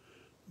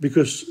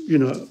 because, you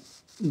know,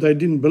 they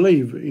didn't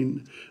believe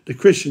in, the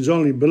Christians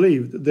only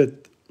believed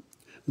that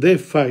their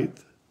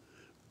faith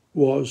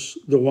was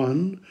the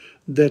one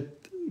that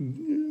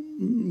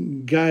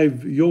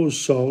gave your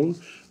soul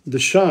the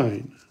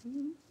shine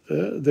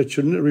that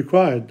you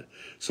required.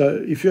 So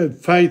if you have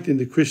faith in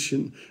the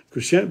Christianity,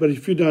 but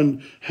if you don't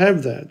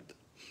have that,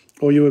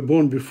 or you were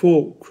born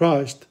before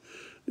Christ,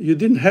 you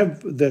didn't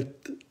have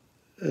that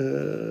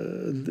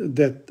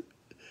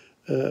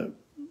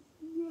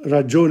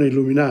ragione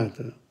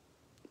illuminata.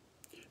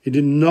 You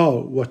didn't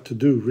know what to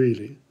do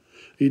really.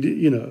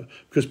 You know,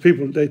 because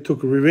people, they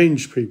took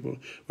revenge people,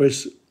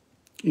 whereas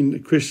in the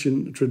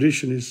Christian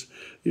tradition is,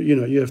 you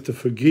know, you have to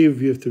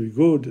forgive, you have to be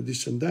good,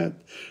 this and that.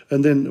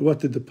 And then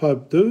what did the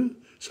Pope do?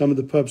 Some of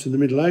the popes in the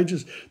Middle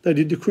Ages, they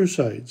did the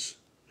Crusades.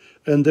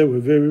 And they were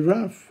very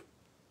rough.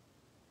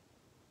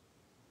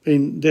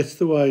 And that's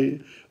the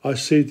way I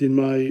see it in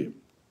my,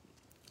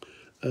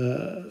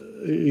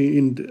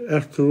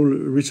 after all,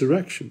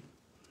 resurrection.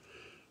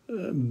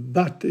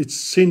 But it's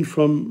seen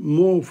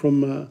more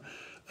from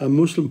a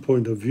Muslim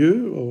point of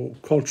view or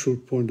cultural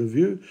point of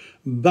view.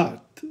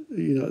 But,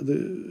 you know,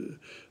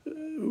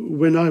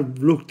 when I've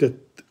looked at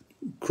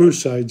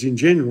crusades in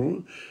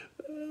general,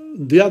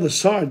 the other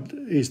side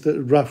is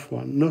the rough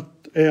one, not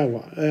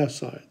our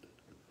side.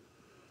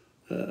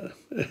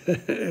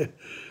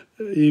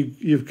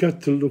 You've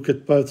got to look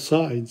at both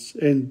sides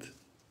and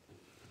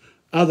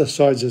other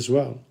sides as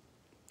well.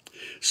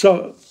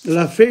 So,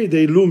 la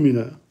fede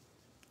illumina.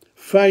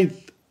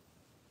 Faith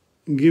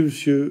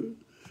gives you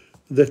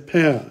that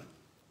power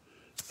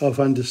of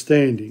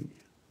understanding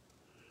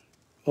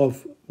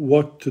of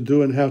what to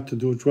do and how to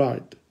do it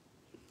right.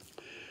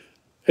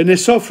 E ne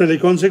soffre le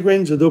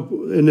conseguenze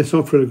dopo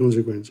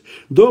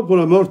Dopo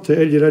la morte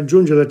egli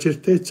raggiunge la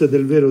certezza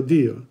del vero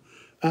Dio.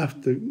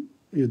 After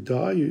you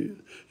die,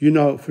 you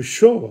know for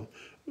sure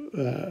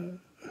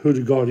who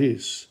the God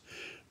is.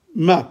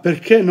 Ma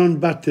perché non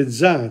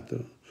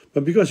battezzato?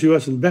 But because he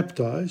wasn't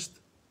baptized,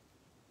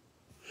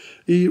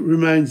 he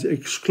remains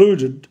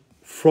excluded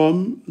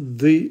from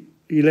the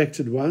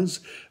elected ones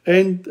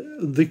and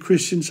the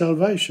Christian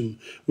salvation,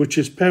 which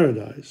is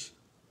paradise.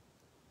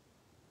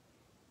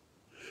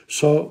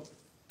 So,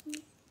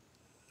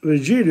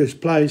 Virgilio is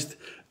placed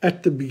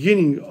at the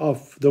beginning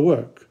of the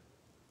work.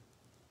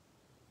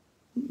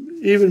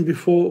 Even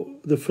before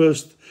the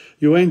first,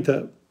 you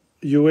enter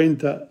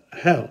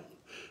hell.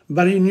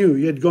 But he knew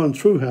he had gone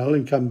through hell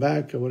and come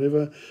back or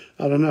whatever,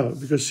 I don't know,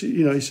 because,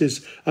 you know, he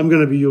says, I'm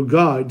going to be your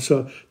guide.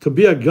 So to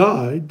be a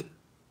guide,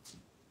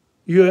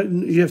 you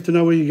have to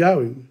know where you're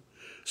going.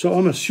 So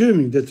I'm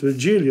assuming that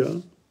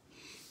Virgilio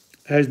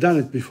has done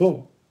it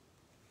before.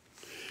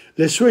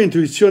 Le sue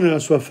intuizioni e la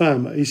sua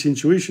fama, his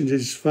intuition is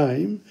his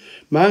fame,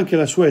 ma anche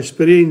la sua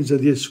esperienza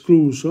di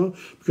escluso,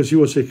 because he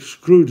was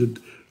excluded,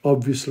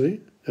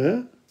 obviously.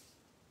 That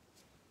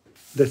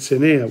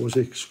Senea was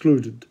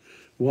excluded.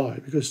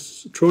 Why?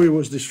 Because Troy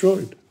was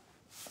destroyed.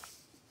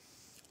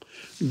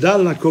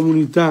 Dalla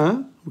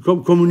comunità,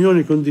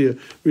 comunione con Dio,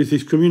 with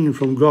his communion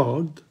from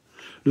God,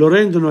 lo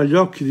rendono agli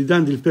occhi di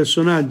Dante il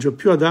personaggio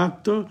più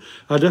adatto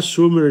ad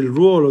assumere il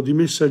ruolo di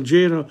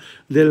messaggero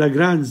della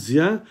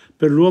grazia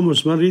per l'uomo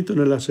smarrito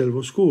nella selva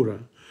oscura.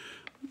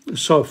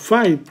 So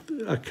faith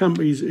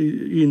accompanies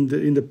in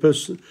the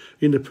person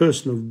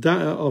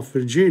of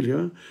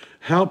Virgilio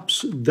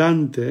helps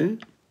Dante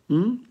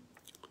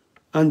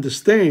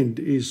understand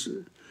his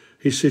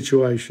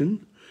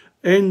situation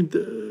and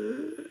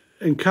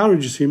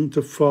encourages him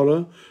to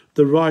follow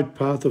the right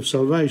path of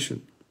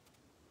salvation.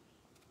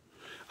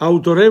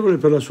 Autorevole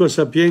per la sua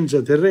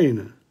sapienza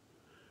terrena,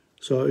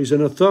 so he's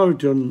an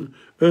authority on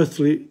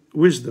earthly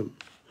wisdom,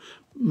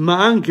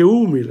 ma anche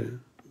umile,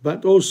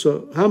 but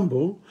also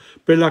humble,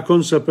 per la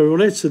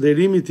consapevolezza dei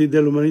limiti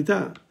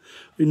dell'umanità,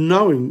 in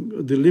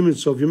knowing the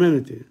limits of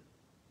humanity.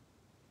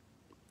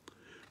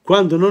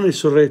 Quando non è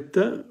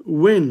sorretta,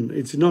 when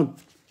it's not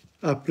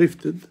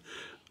uplifted,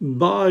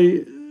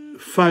 by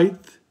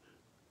faith,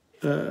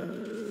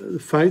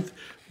 faith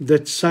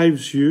that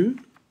saves you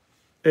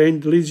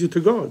and leads you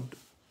to God.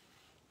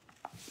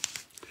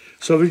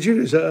 So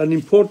Virgilio is an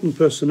important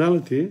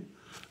personality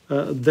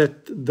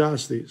that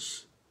does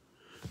this.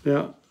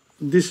 Now,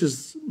 this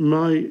is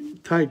my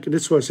take.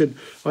 That's why I said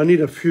I need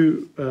a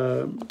few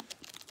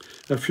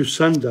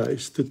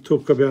Sundays to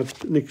talk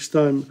about. Next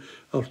time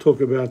I'll talk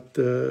about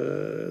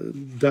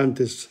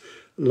Dante's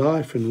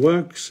life and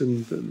works,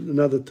 and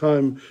another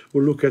time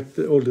we'll look at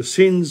all the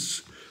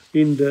sins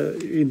in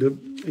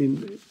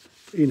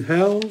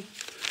hell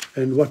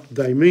and what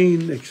they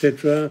mean,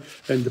 etc.,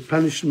 and the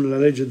punishment, la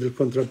legge del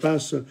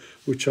contrappasso,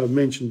 which I've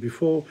mentioned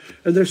before.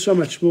 And there's so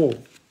much more.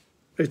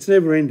 It's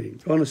never ending,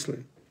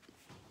 honestly.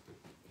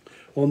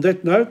 On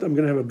that note, I'm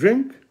going to have a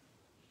drink,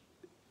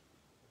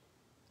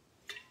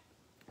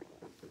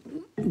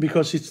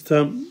 because it's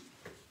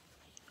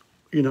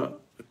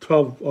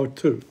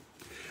 12:02.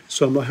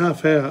 So my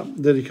half hour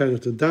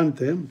dedicated to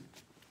Dante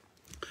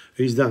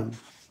is done.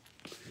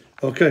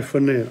 Okay, for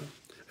now.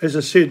 As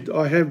I said,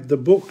 I have the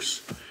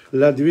books,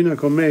 La Divina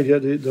Commedia,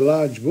 the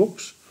large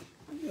books.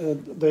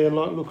 They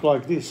look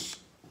like this.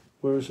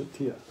 Where is it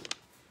here?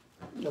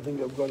 I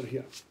think I've got it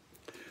here.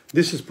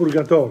 This is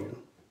Purgatorio.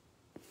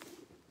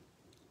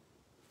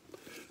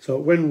 So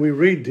when we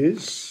read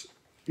this,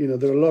 you know,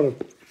 there are a lot of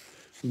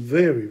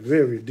very,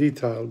 very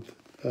detailed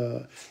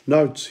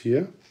notes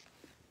here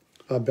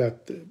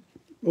about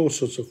all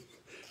sorts of,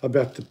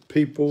 about the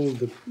people,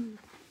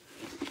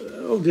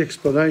 all the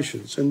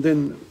explanations. And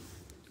then,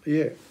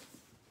 yeah,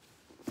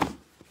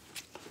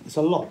 it's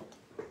a lot.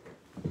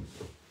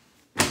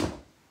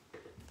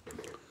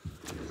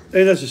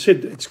 And as I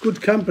said, it's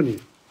good company.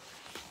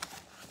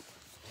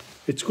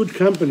 It's good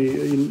company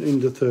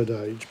in the Third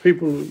Age.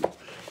 People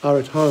are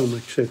at home,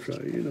 etc.,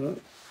 you know.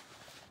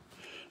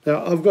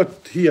 Now, I've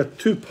got here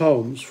 2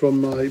 poems from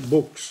my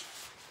books.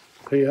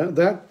 Here,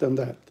 that and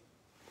that.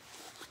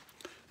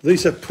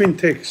 These are twin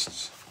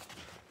texts.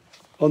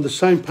 On the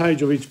same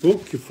page of each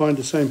book, you find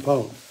the same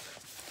poem.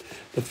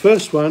 The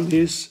first one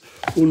is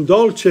Un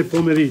dolce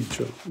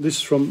pomeriggio.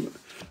 This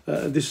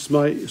is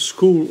my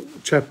school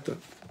chapter.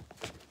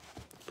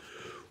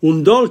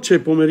 Un dolce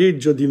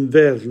pomeriggio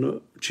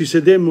d'inverno ci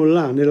sedemmo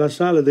là nella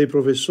sala dei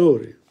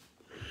professori.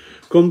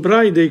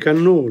 Comprai dei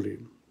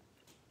cannoli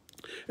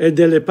e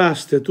delle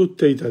paste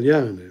tutte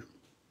italiane.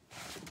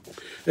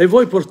 E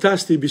voi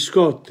portaste i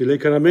biscotti, le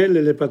caramelle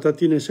e le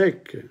patatine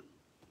secche.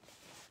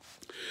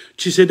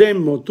 Ci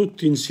sedemmo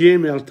tutti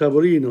insieme al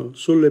tavolino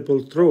sulle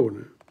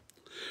poltrone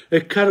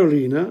e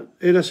Carolina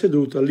era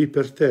seduta lì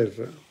per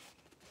terra.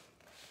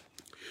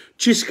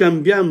 Ci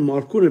scambiammo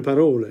alcune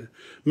parole,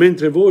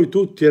 mentre voi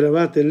tutti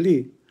eravate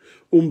lì,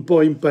 un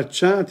po'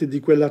 impacciati di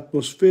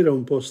quell'atmosfera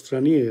un po'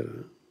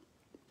 straniera.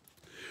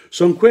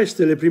 Sono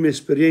queste le prime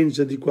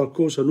esperienze di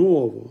qualcosa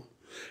nuovo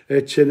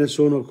e ce ne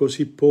sono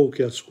così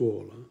poche a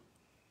scuola.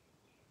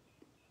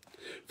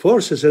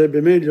 Forse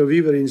sarebbe meglio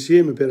vivere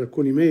insieme per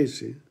alcuni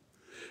mesi,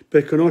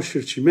 per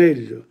conoscerci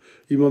meglio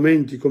in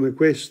momenti come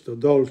questo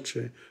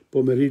dolce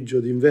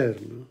pomeriggio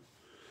d'inverno.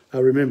 I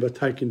remember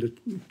taking the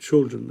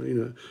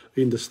children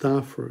in the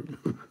staff room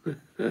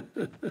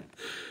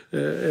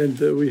and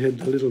we had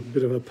a little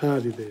bit of a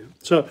party there.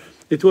 So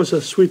it was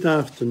a sweet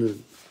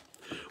afternoon.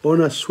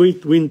 On a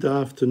sweet winter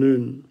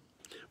afternoon,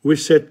 we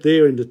sat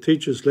there in the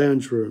teacher's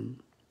lounge room.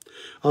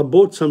 I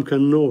bought some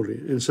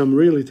cannoli and some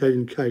real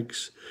Italian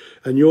cakes,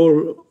 and you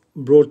all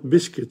brought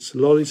biscuits,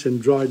 lollies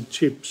and dried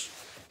chips.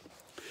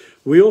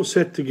 We all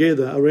sat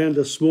together around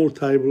a small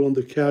table on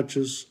the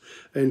couches,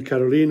 and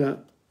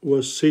Carolina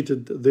was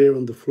seated there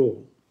on the floor,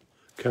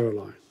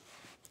 Caroline.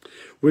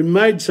 We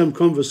made some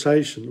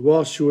conversation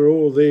whilst you were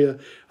all there,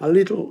 a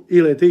little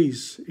ill at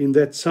ease in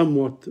that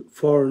somewhat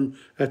foreign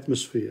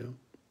atmosphere.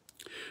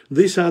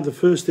 These are the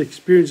first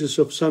experiences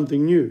of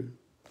something new,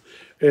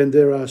 and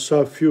there are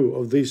so few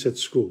of these at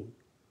school.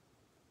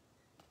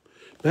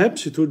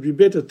 Perhaps it would be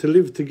better to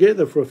live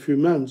together for a few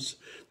months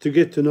to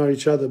get to know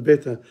each other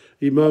better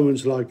in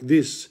moments like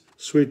this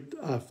sweet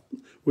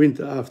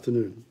winter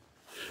afternoon.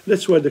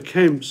 That's why the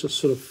camps are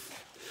sort of,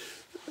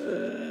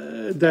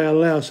 they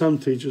allow some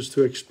teachers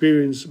to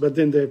experience, but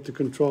then they have to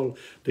control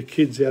the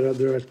kids out of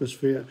their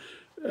atmosphere.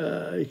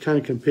 You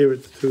can't compare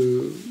it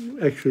to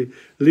actually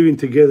living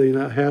together in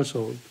a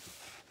household.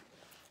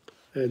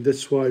 And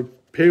that's why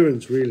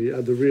parents really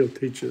are the real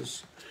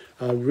teachers,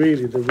 are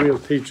really the real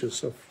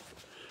teachers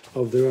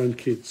of their own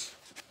kids,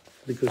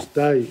 because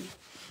they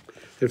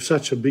have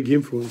such a big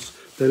influence.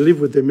 They live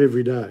with them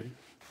every day.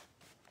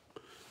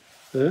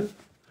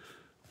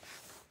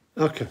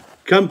 Ok,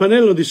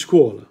 campanello di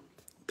scuola.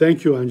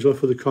 Thank you, Angela,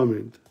 for the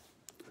comment.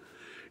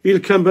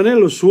 Il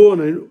campanello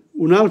suona,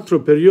 un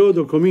altro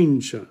periodo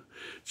comincia.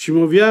 Ci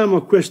muoviamo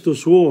a questo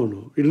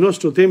suono. Il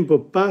nostro tempo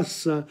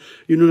passa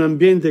in un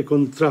ambiente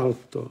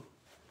contratto.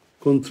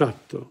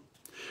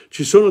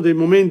 Ci sono dei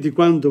momenti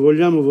quando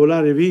vogliamo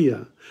volare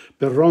via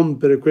per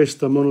rompere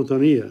questa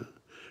monotonia,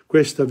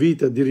 questa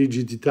vita di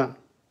rigidità.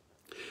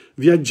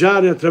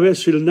 Viaggiare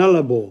attraverso il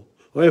Nalabo,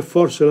 o è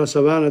forse la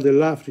savana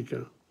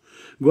dell'Africa.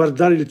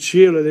 Guardare il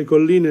cielo e le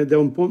colline da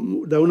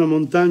una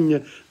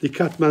montagna di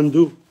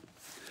Kathmandu,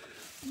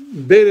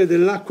 bere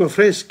dell'acqua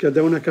fresca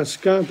da una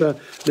cascata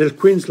nel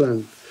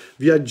Queensland,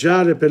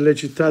 viaggiare per le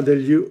città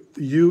degli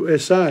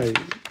USA.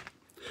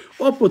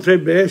 O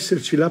potrebbe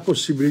esserci la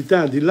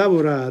possibilità di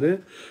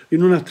lavorare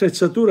in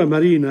un'attrezzatura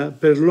marina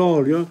per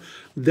l'olio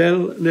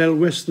nel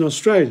Western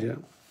Australia,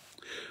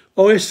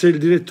 o essere il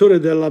direttore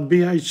della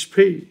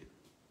BHP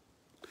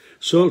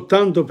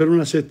soltanto per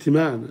una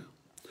settimana,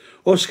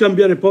 o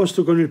scambiare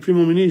posto con il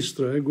primo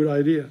ministro, good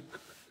idea.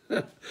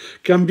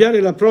 Cambiare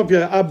la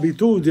propria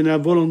abitudine a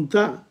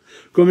volontà,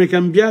 come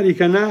cambiare i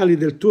canali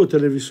del tuo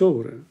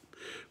televisore.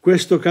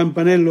 Questo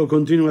campanello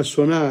continua a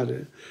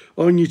suonare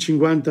ogni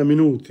 50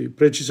 minuti,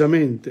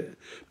 precisamente,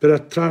 per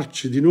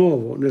attrarci di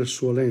nuovo nel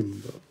suo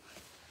lembo.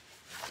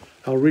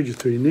 I'll read it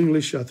to you in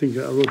English. I think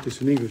I wrote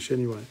this in English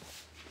anyway.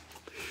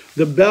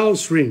 The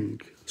bells ring,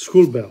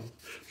 school bell.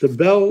 The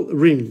bell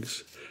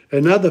rings.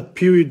 Another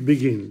period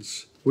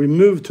begins. We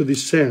move to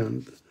this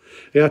sound.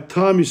 Our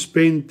time is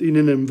spent in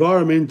an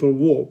environmental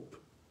warp.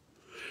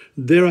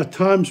 There are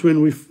times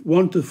when we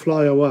want to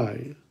fly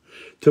away,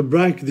 to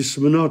break this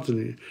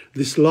monotony,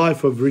 this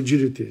life of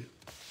rigidity,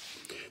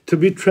 to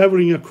be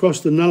travelling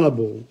across the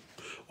Nullarbor,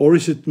 or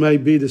as it may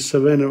be the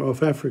savannah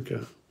of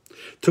Africa,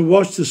 to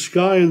watch the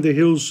sky and the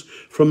hills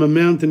from a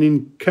mountain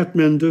in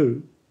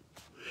Kathmandu,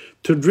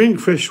 to drink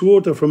fresh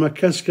water from a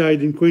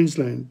cascade in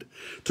Queensland,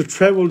 to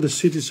travel the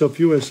cities of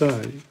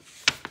USA.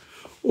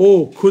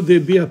 Or could there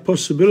be a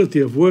possibility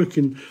of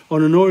working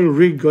on an oil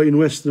rig in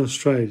Western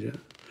Australia?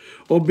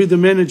 Or be the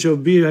manager of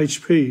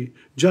BHP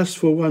just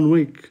for 1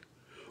 week?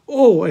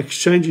 Or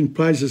exchanging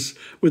places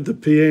with the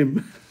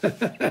PM?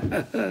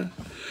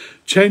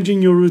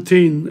 Changing your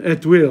routine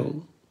at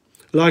will,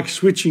 like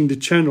switching the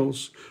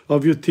channels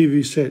of your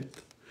TV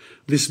set.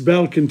 This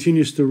bell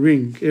continues to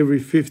ring every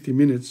 50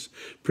 minutes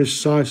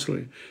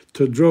precisely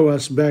to draw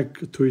us back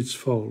to its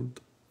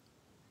fold.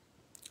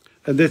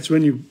 And that's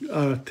when you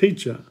are a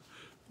teacher.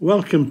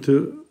 Welcome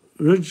to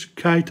Ridge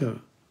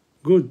Kato.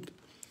 Good.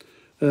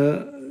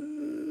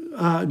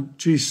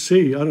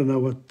 RGC, I don't know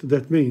what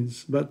that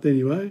means, but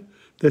anyway,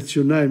 that's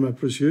your name, I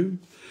presume.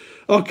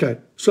 Okay,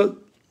 so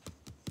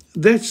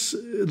those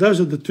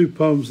are the 2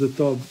 poems that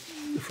are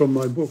from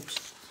my books.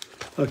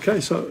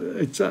 Okay, so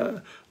it's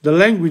the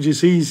language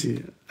is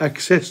easy,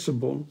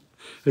 accessible.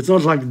 It's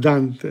not like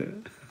Dante.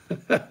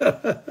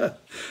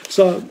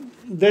 So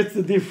that's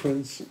the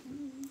difference.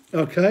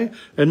 Okay,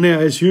 and now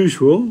as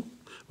usual,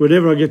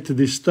 whenever I get to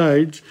this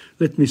stage,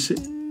 let me see.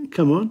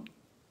 Come on.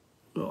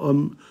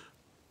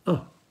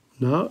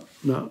 No,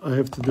 I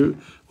have to do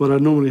what I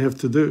normally have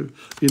to do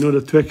in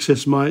order to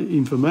access my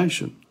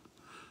information.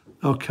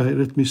 Okay,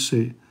 let me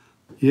see.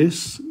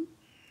 Yes.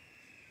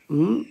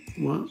 1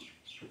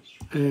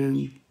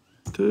 and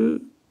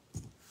 2.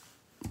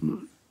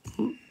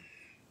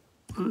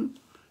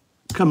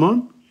 Come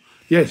on.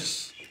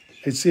 Yes,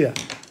 it's here.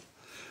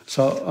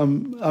 So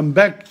I'm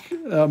back.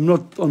 I'm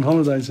not on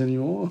holidays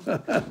anymore,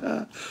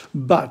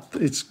 but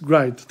it's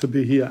great to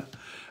be here.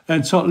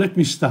 And so let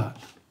me start.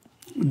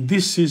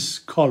 This is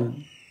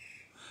Colin.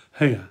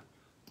 Here.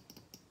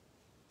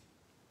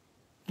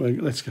 Well,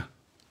 let's go.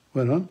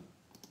 Well on.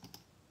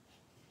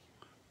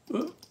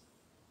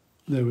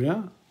 There we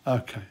are.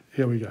 Okay,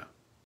 here we go.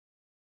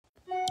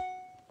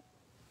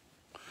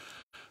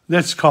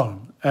 That's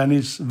Colin and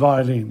his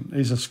violin.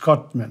 He's a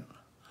Scotsman.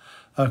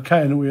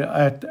 Okay, and we're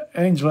at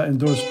Angela and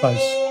Dora's place.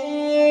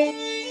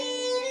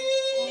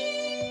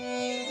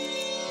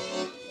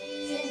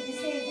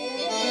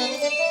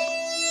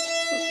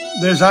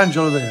 There's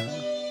Angela there.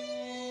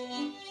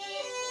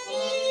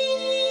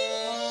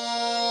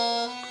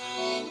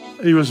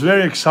 He was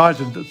very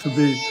excited to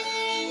be,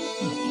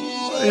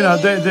 you know,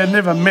 they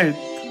never met.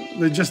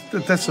 They just,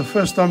 that's the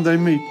first time they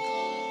meet.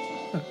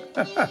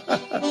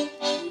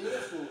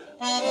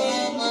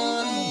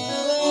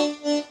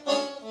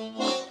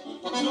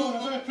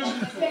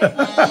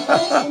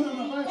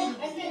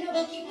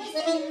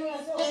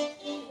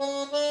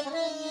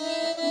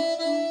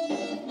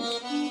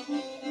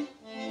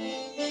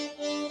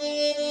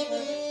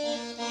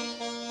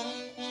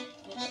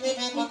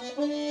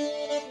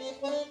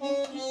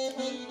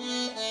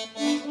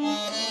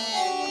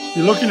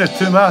 You're looking at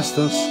two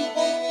masters.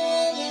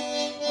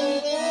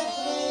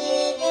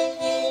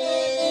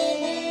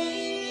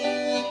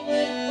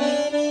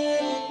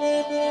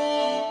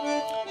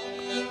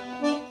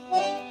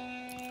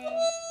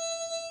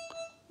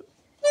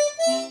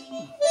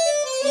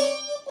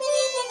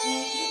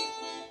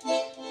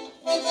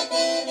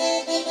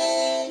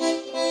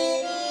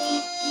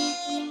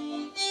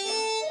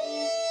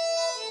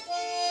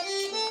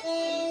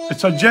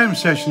 It's a jam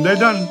session. They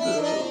don't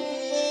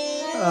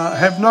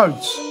have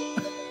notes.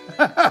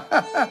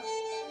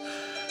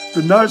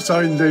 The notes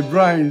are in their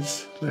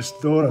brains. That's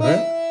Dora,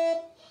 eh?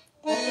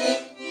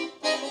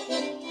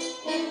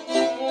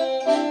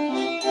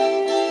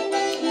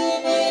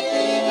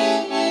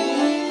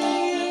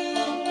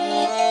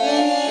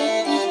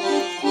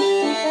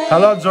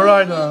 Hello,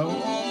 Zoraida.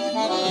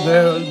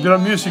 There's a bit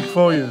of music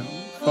for you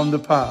from the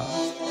past.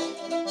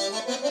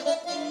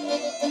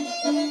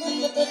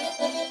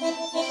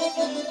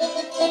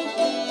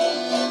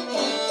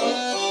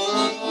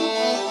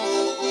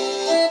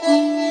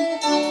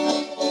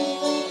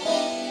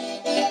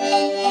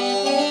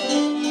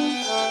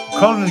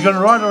 Colin's going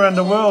to ride around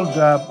the world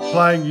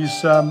playing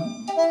his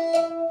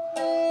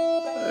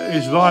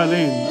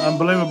violin.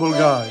 Unbelievable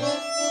guy.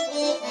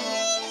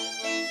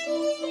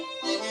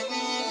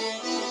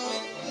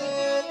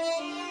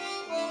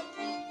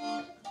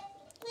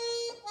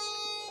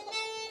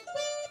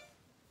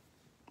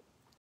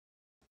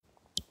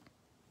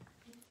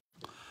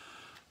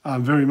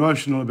 I'm very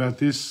emotional about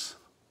this.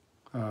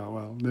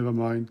 Well, never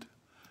mind.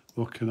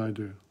 What can I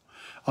do?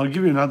 I'll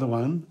give you another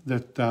one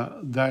that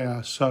they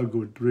are so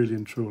good, really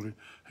and truly.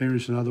 Here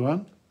is another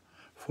one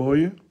for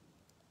you.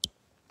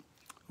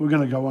 We're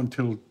going to go on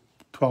till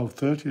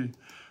 12:30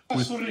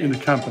 in the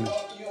company.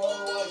 You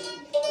always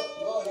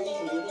go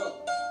in,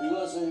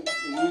 because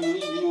we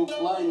leave you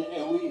flying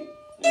away.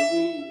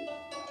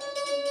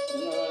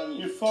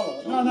 You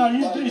follow. No,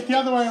 it's the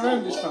other way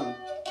around this time.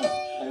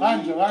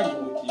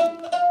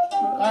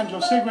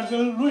 Angelo,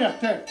 segue lui a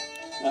te.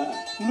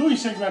 Lui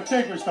segue a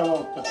te questa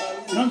volta.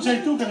 Non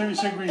sei tu che devi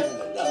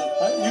seguire.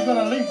 You're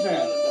gonna leave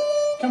there.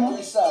 Come on.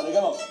 Come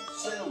on.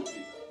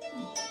 Seduti.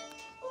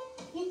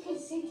 You can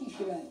sing if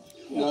you want.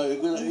 No,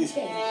 you're gonna leave.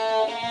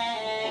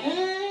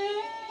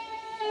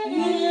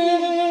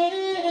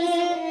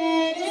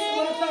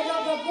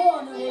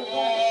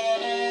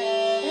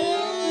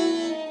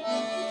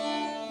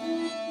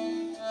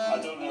 I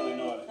don't really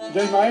know it.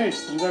 Dei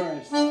maestri.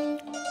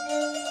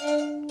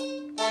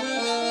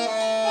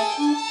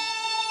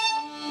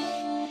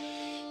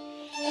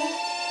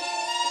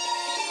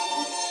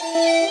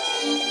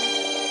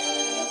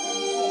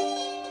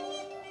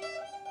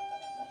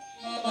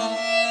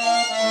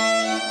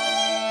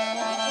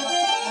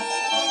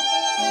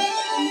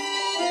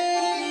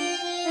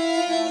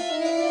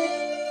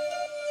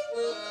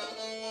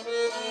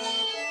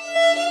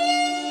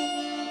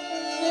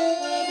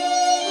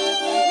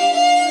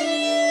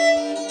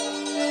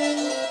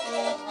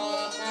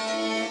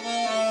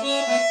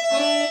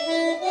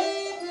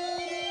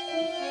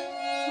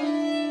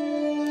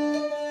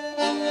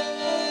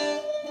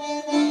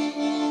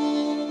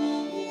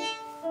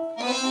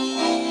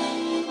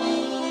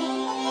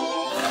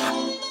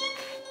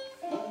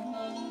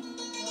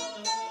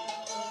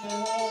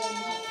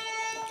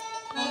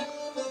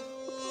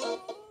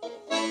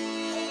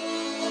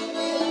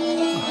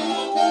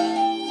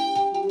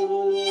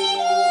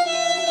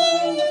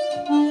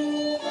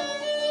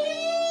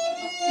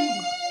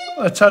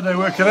 That's how they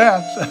work it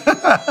out.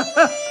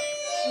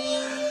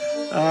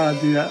 Ah,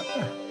 dear.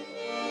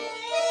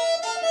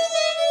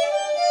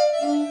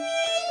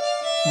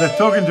 They're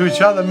talking to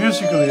each other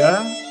musically,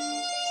 huh?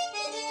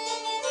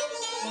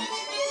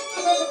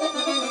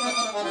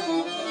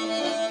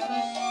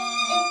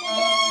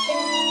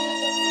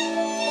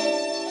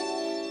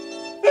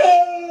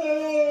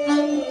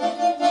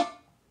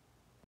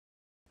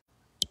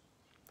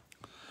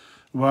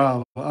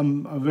 Wow,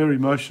 I'm very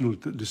emotional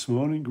this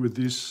morning with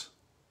this.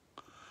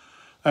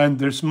 And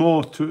there's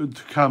more to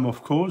come,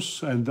 of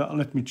course, and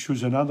let me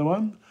choose another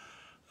one.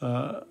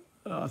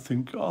 I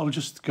think I'll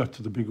just go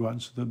to the big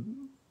ones, the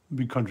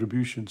big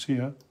contributions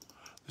here.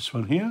 This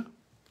one here.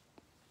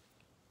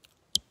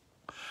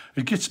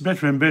 It gets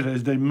better and better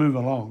as they move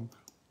along,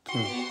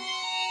 too.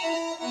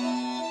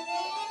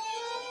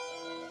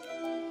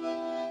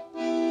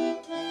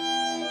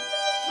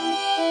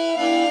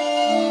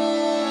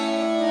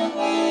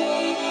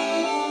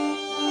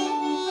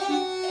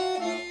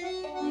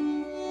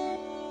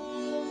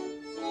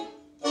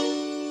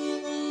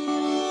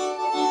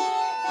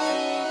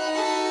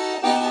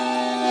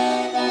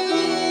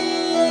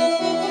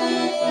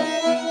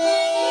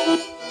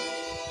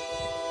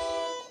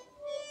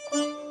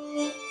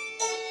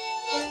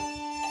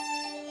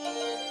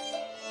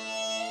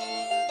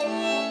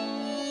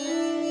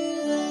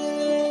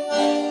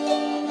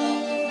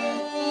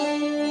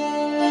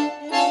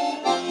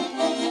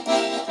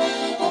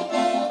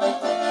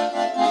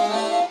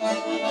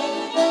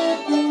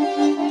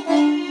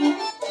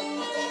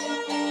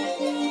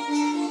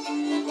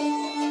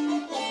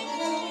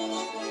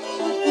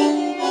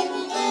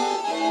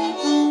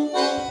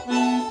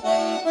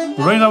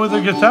 Rena with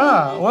the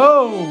guitar.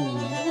 Whoa!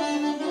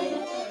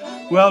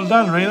 Well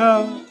done,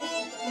 Rena.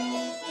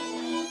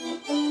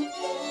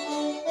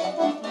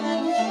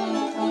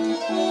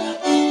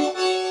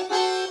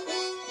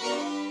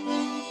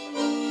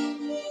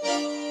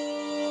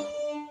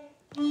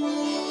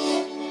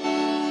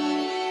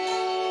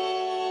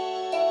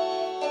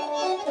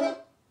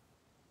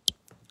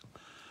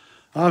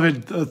 I've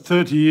had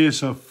 30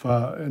 years of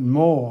and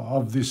more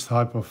of this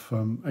type of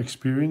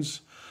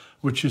experience,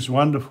 which is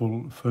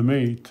wonderful for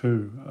me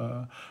too.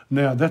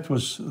 Now that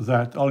was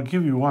that. I'll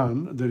give you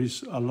one that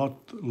is a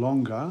lot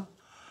longer.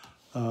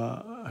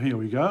 Here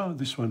we go,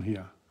 this one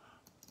here.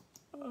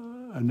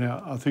 And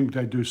now I think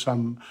they do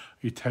some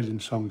Italian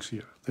songs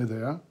here. There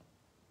they are.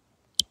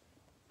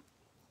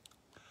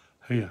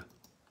 Here.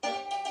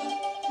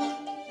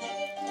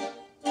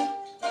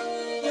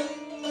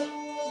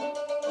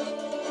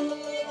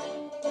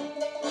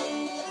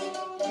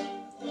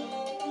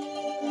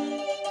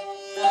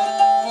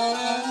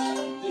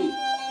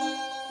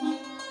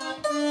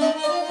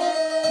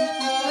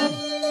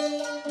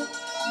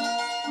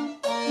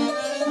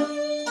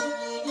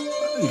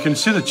 You can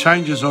see the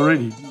changes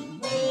already.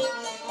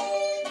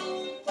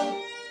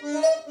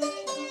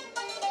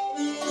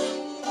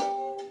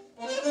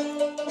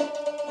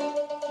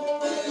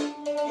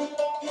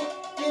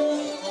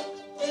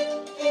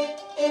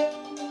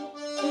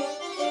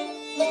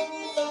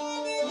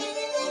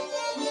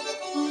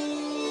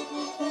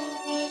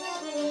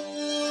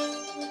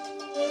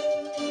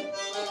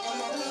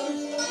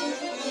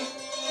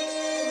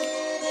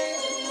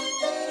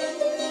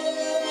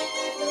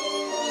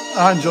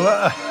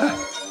 Angela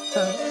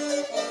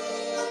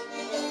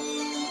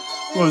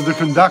was the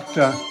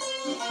conductor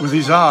with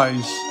his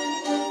eyes.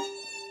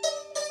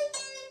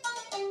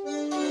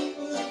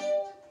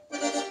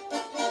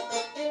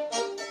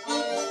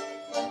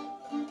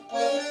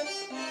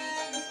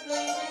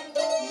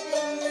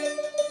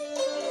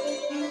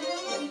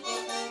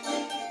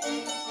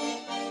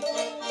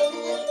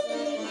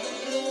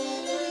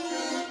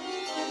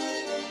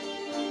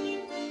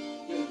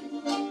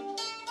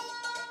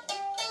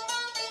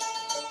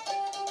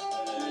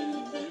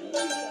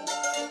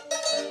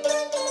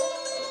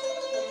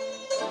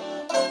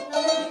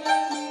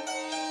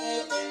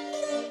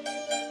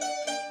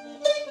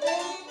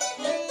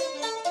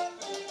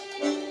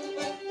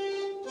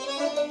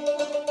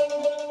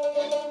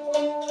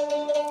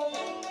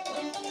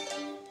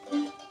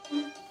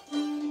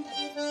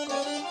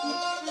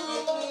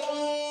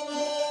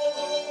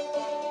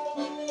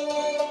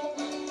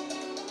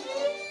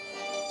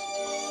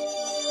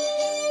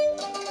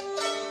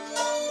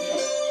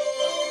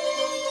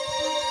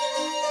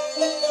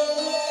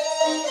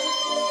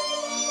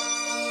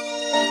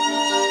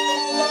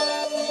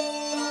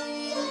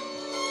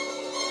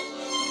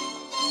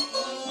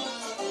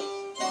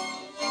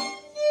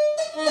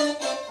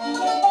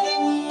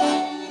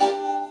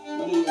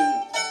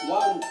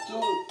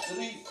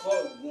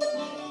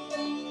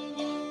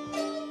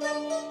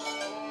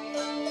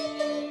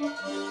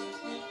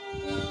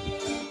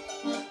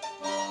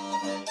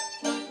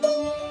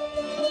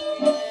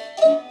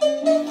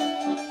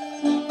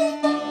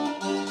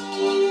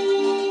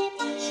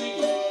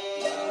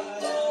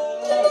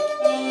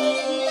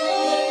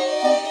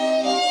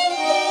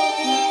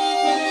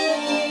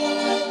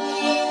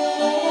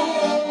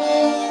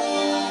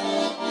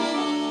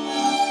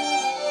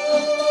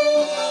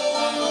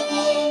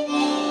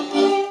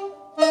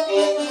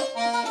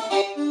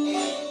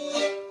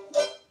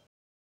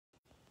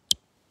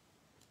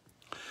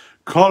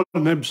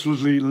 Colin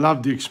absolutely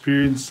loved the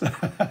experience. It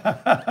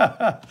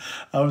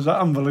was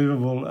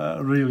unbelievable,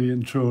 really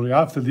and truly.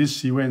 After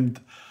this, he went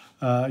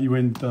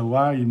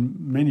away in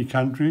many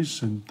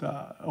countries and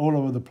all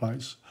over the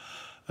place.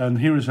 And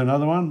here is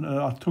another one.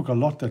 I took a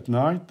lot that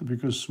night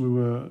because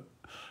and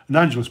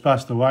Angel's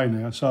passed away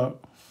now. So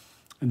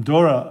in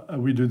Dora,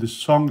 we do the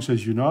songs,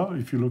 as you know.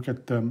 If you look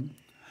at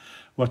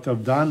what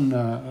I've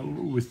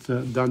done with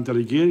Dante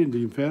Alighieri in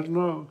the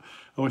Inferno,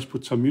 I always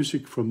put some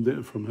music from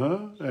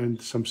her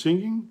and some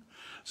singing.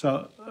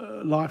 So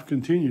life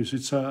continues.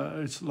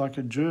 It's like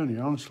a journey,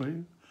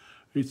 honestly.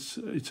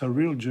 It's a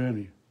real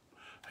journey.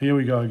 Here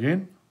we go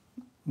again.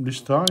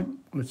 This time,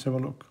 let's have a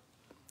look.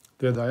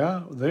 There they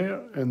are,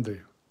 there and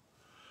there.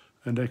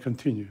 And they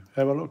continue.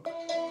 Have a look.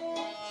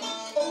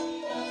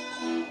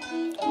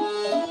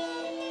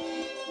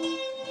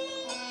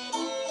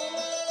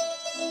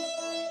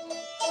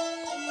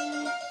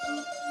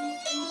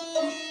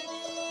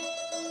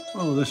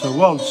 Oh, there's a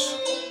waltz.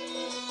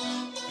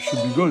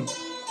 Should be good.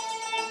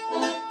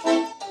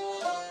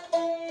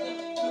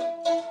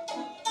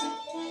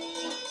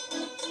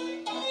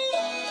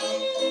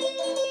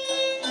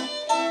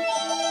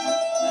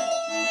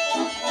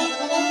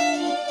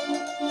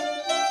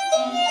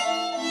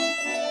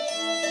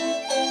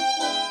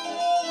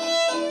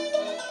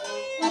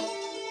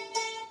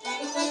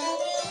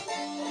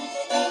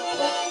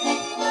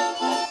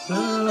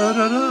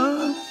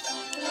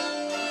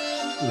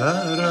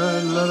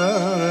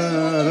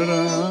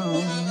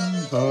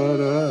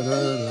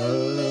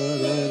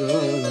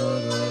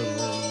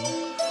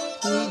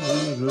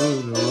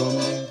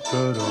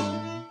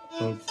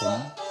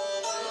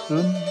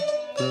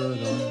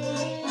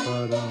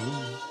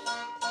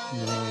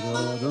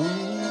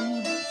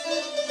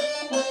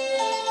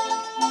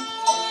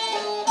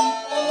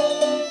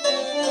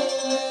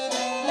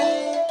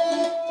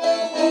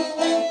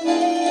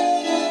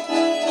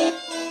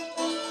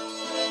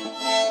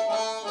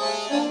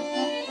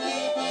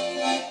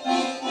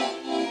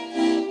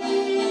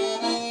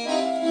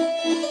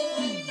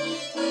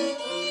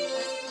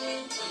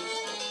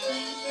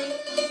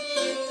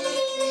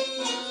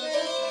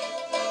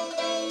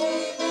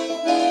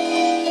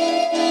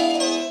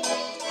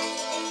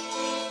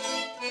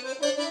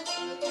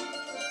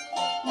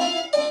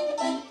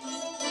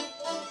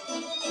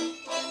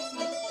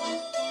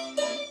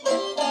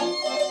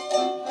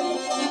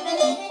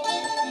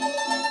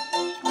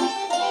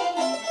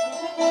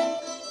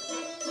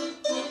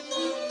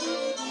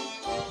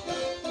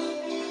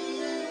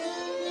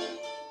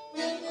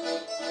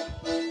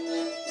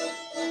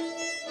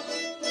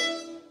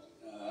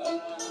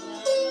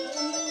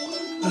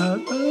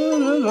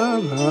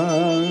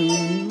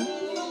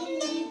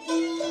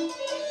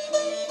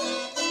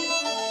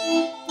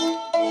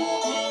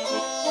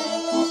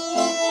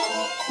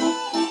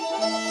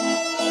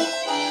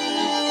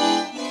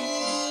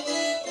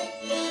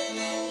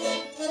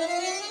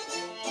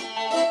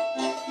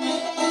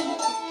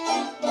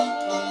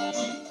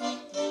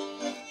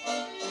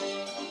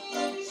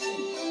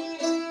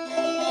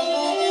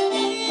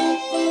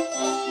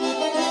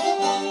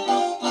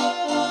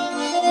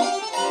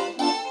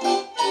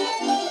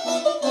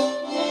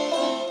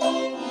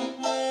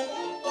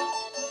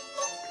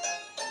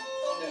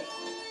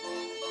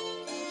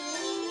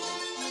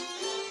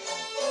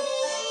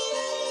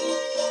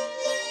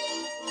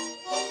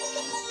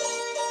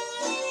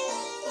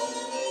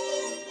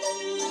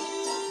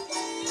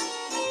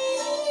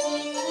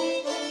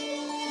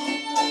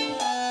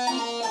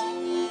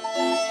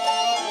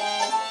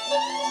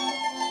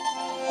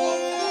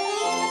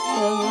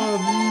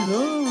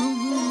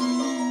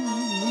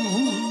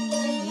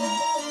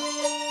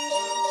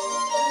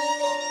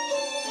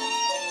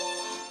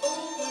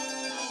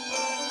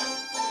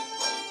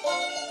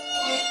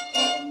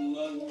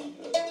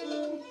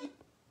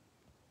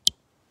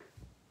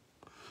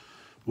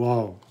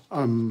 Wow,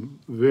 I'm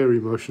very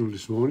emotional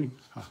this morning.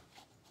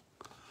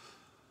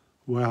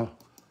 Wow,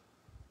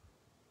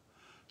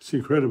 it's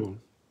incredible.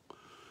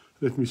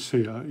 Let me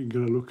see, I'm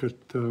going to look at,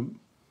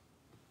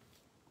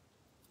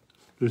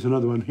 there's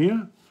another one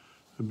here,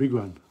 a big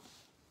one.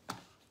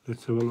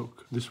 Let's have a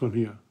look, this one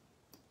here.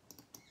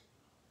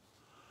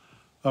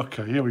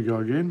 Okay, here we go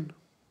again.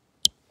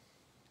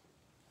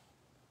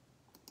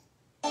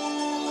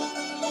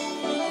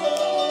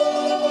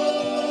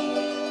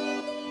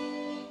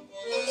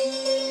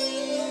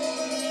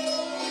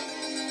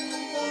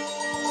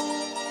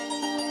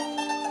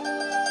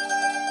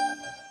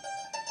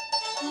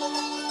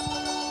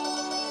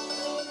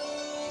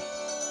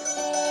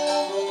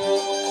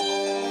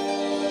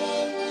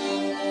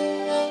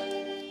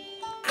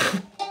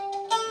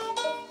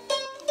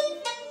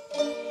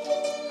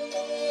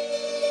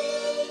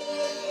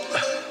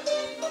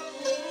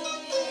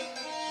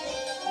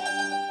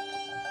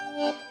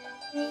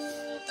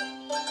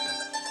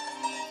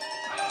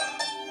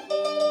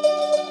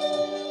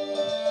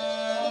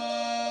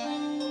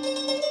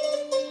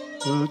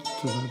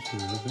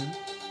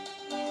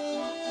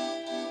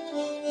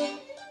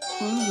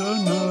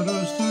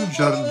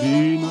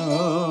 Giardina.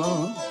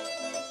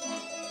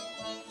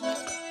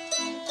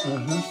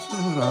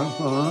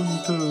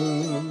 Restaurante.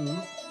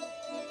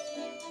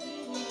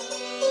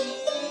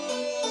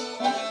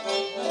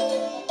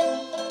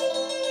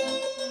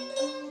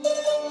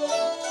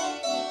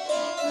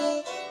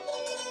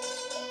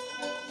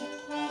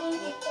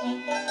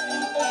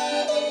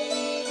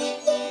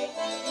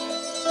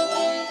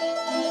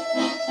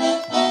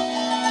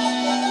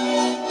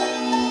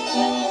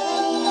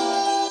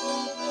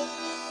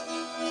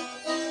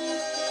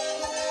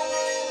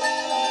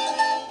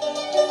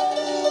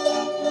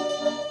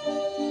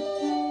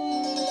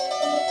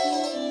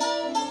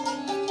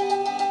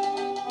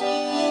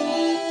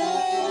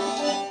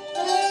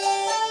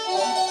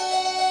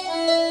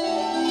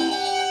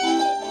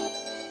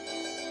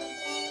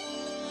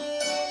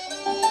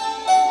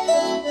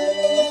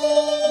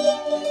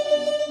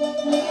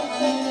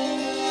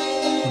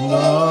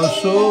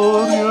 Las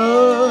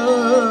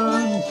oriental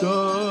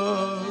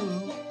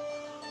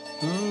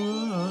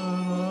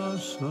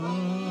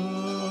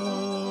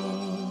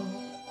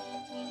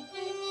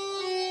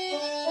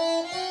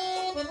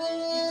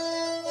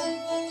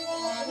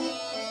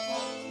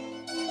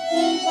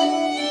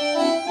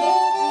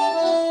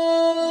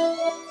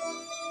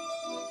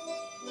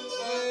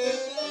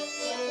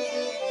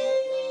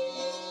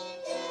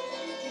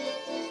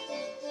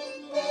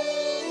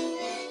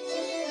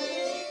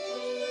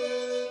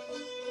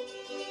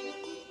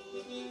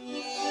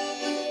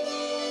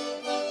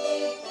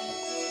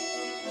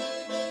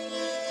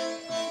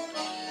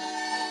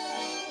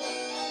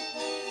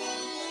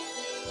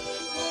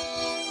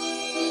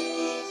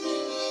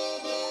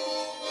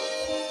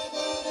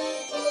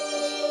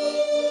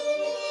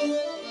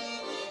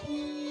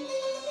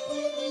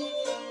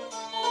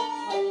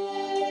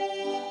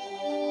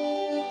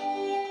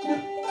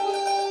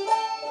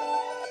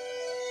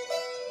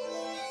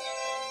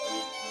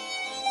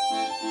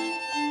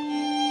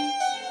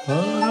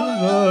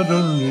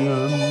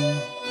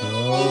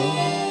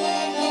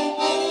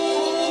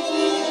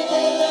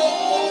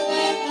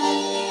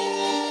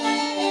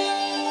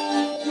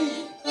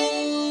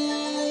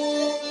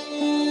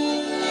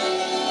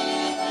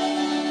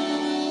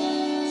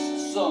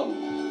Sol,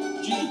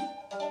 G.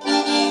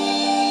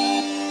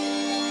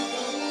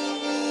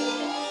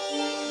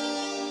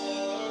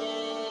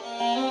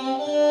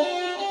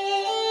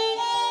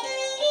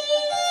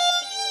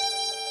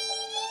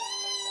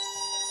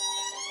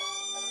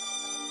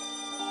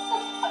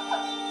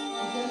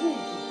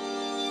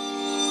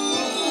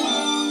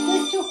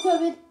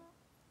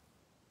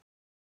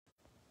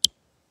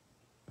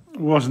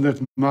 Wasn't that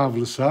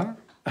marvelous, huh?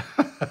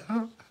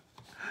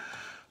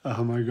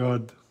 Oh my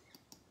God.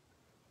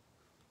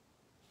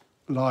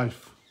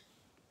 Life.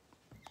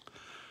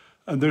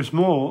 And there's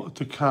more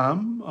to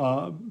come,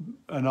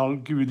 and I'll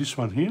give you this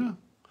one here.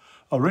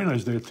 Oh,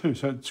 Rena's there too,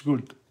 so it's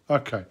good.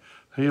 Okay,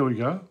 here we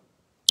go.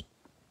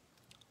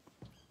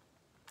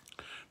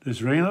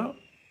 There's Rena,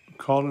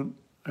 Colin,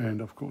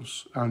 and of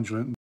course,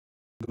 Angela and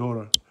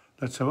Dora.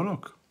 Let's have a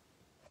look.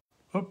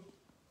 Oh,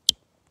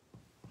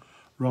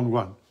 wrong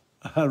one.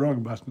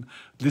 Wrong button.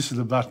 This is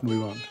the button we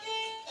want.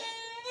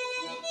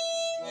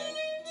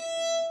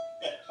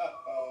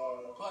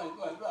 Right.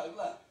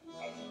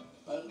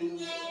 A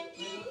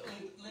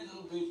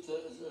little bit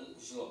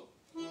slow.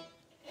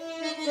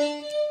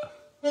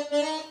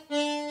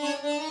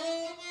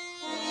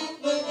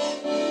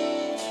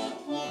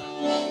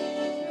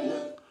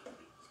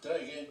 Try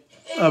again.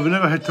 I've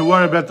never had to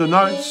worry about the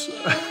notes.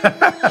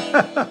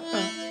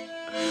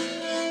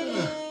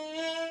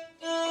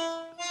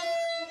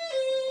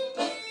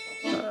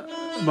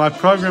 My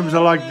programs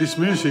are like this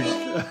music.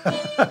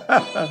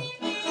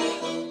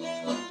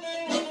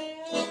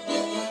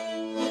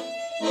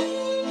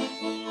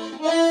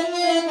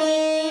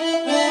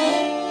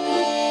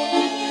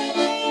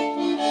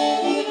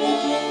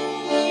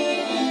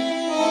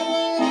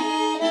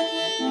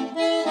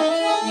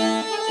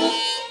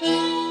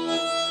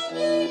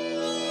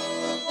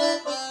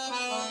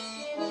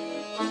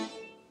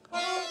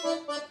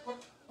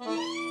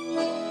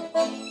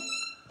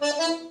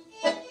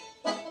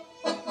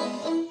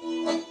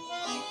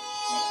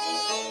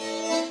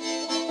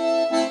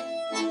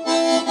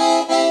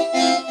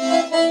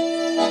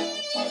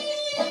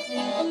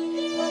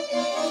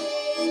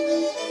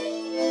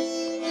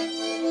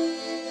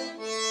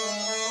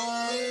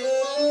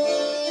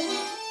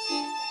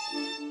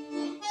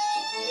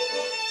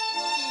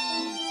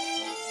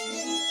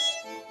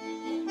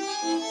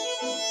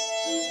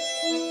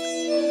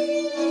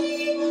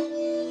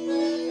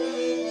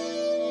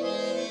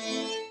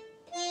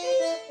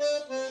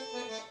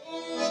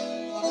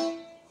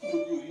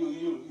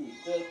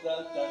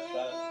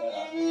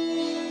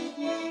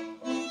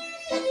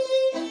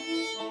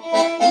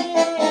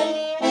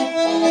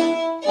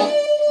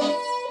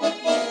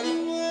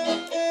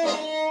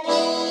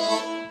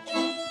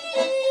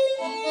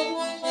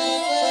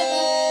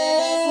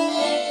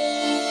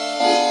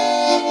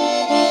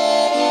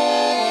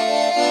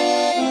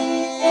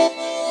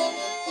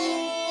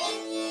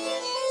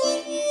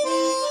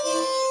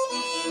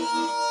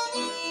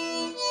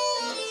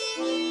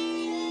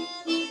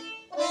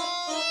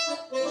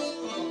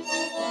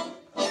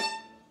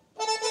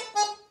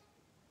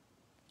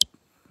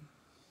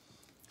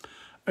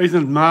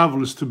 isn't it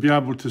marvellous to be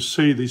able to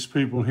see these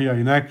people here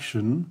in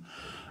action?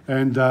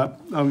 And I'm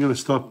going to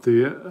stop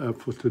there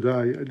for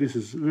today. This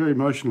is very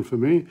emotional for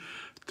me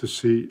to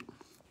see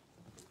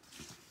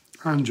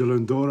Angela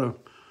and Dora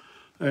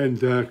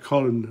and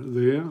Colin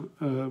there.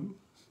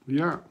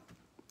 Yeah,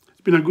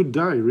 it's been a good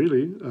day,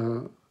 really.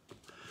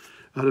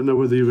 I don't know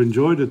whether you've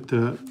enjoyed it.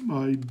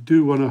 I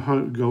do want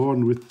to go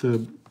on with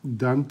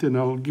Dante, and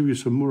I'll give you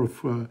some more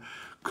of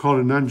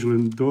Colin, Angela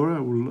and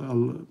Dora.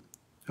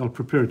 I'll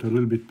prepare it a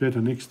little bit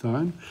better next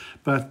time.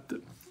 But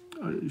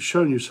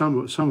showing you some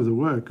of the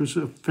work. It was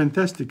a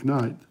fantastic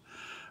night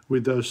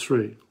with those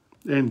three,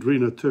 and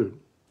Rena too.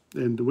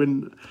 And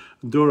when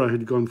Dora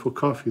had gone for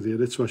coffee there,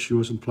 that's why she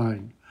wasn't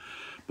playing.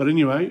 But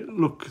anyway,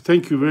 look,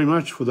 thank you very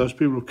much for those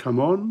people who come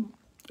on.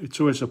 It's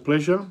always a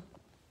pleasure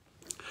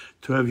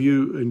to have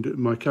you in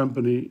my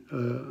company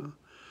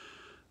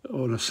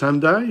on a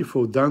Sunday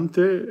for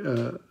Dante.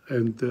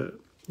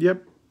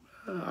 Yep,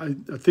 I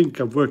think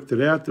I've worked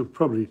it out. I've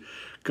probably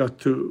got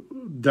to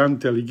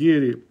Dante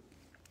Alighieri.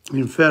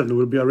 Inferno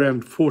will be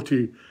around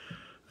 40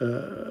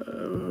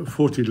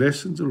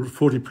 lessons or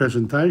 40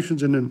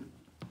 presentations, and then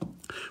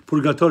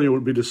Purgatorio will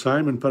be the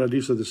same and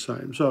Paradiso the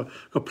same. So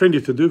I've got plenty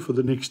to do for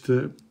the next,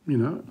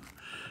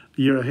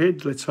 year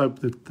ahead. Let's hope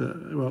that,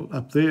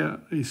 up there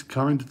is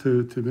kind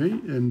to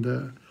me, and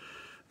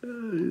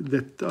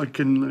that I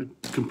can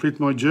complete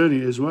my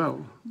journey as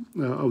well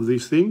of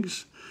these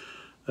things.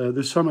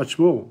 There's so much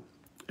more,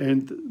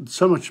 and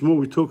so much more.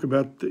 We talk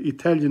about the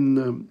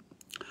Italian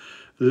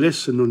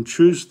lesson on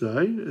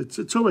Tuesday.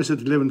 It's always at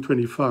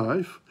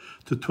 11:25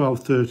 to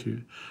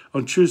 12:30.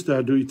 On Tuesday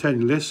I do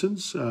Italian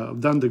lessons. I've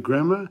done the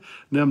grammar.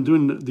 Now I'm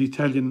doing the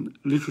Italian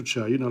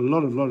literature. A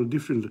lot of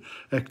different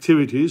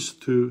activities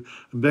to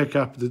back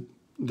up the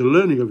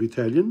learning of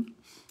Italian,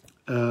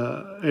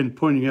 and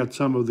pointing out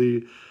some of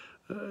the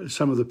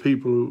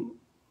people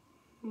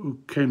who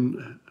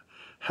can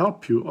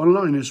help you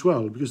online as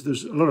well, because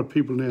there's a lot of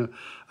people now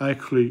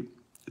actually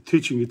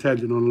teaching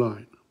Italian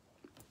online.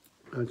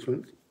 That's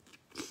right.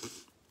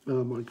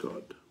 Oh my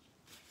God.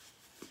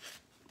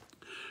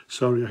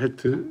 Sorry, I had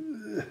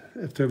to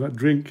have a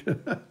drink.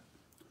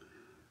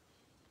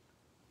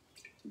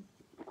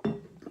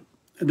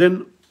 And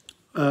then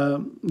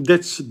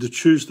that's the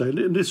Tuesday.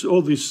 And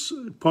all these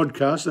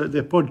podcasts,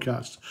 they're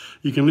podcasts.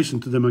 You can listen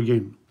to them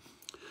again.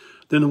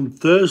 Then on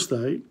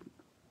Thursday,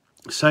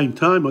 same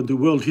time, I do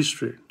world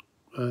history.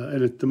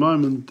 And at the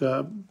moment,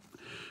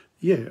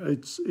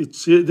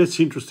 that's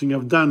interesting.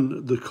 I've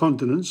done the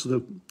continents,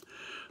 the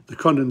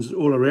continents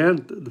all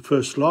around the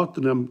first lot,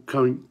 and I'm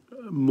going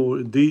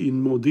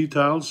in more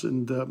details,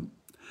 and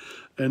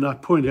I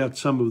point out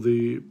some of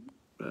the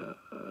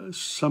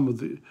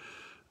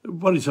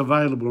what is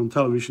available on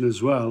television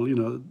as well.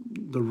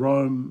 The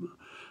Rome,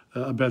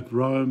 about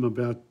all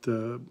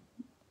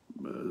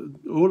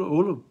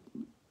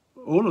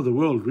of the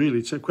world, really.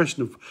 It's a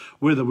question of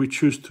whether we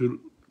choose to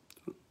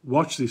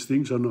watch these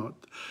things or not.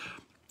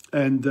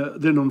 And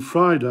then on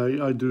Friday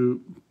I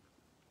do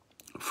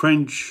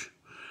French,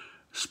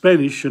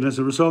 Spanish, and as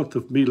a result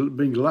of me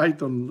being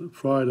late on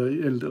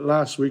Friday, and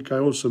last week I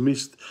also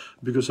missed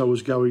because I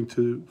was going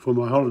for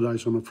my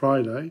holidays on a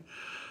Friday,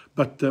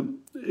 but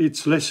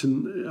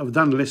I've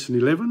done lesson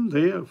 11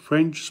 there,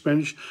 French,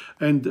 Spanish,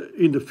 and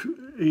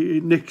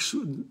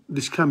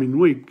this coming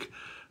week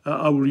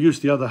I will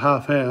use the other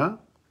half hour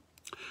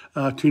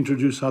to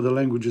introduce other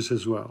languages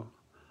as well,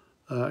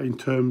 in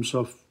terms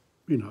of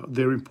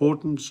their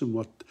importance and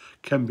what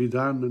can be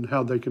done and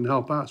how they can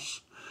help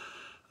us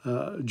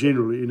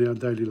generally in our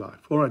daily life.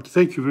 All right,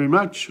 thank you very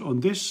much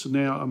on this.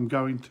 Now I'm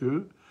going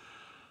to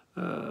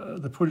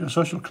the Padula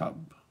Social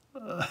Club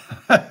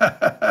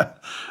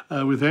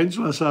with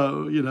Angela.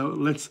 So,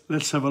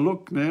 let's have a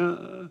look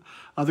now.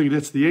 I think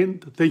that's the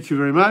end. Thank you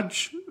very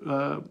much.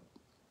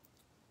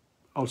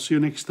 I'll see you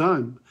next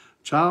time.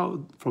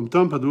 Ciao from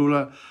Tom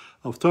Padula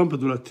of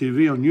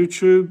TomPadulaTV on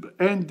YouTube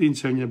and the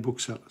Insegna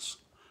Booksellers.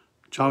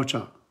 Ciao,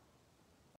 ciao.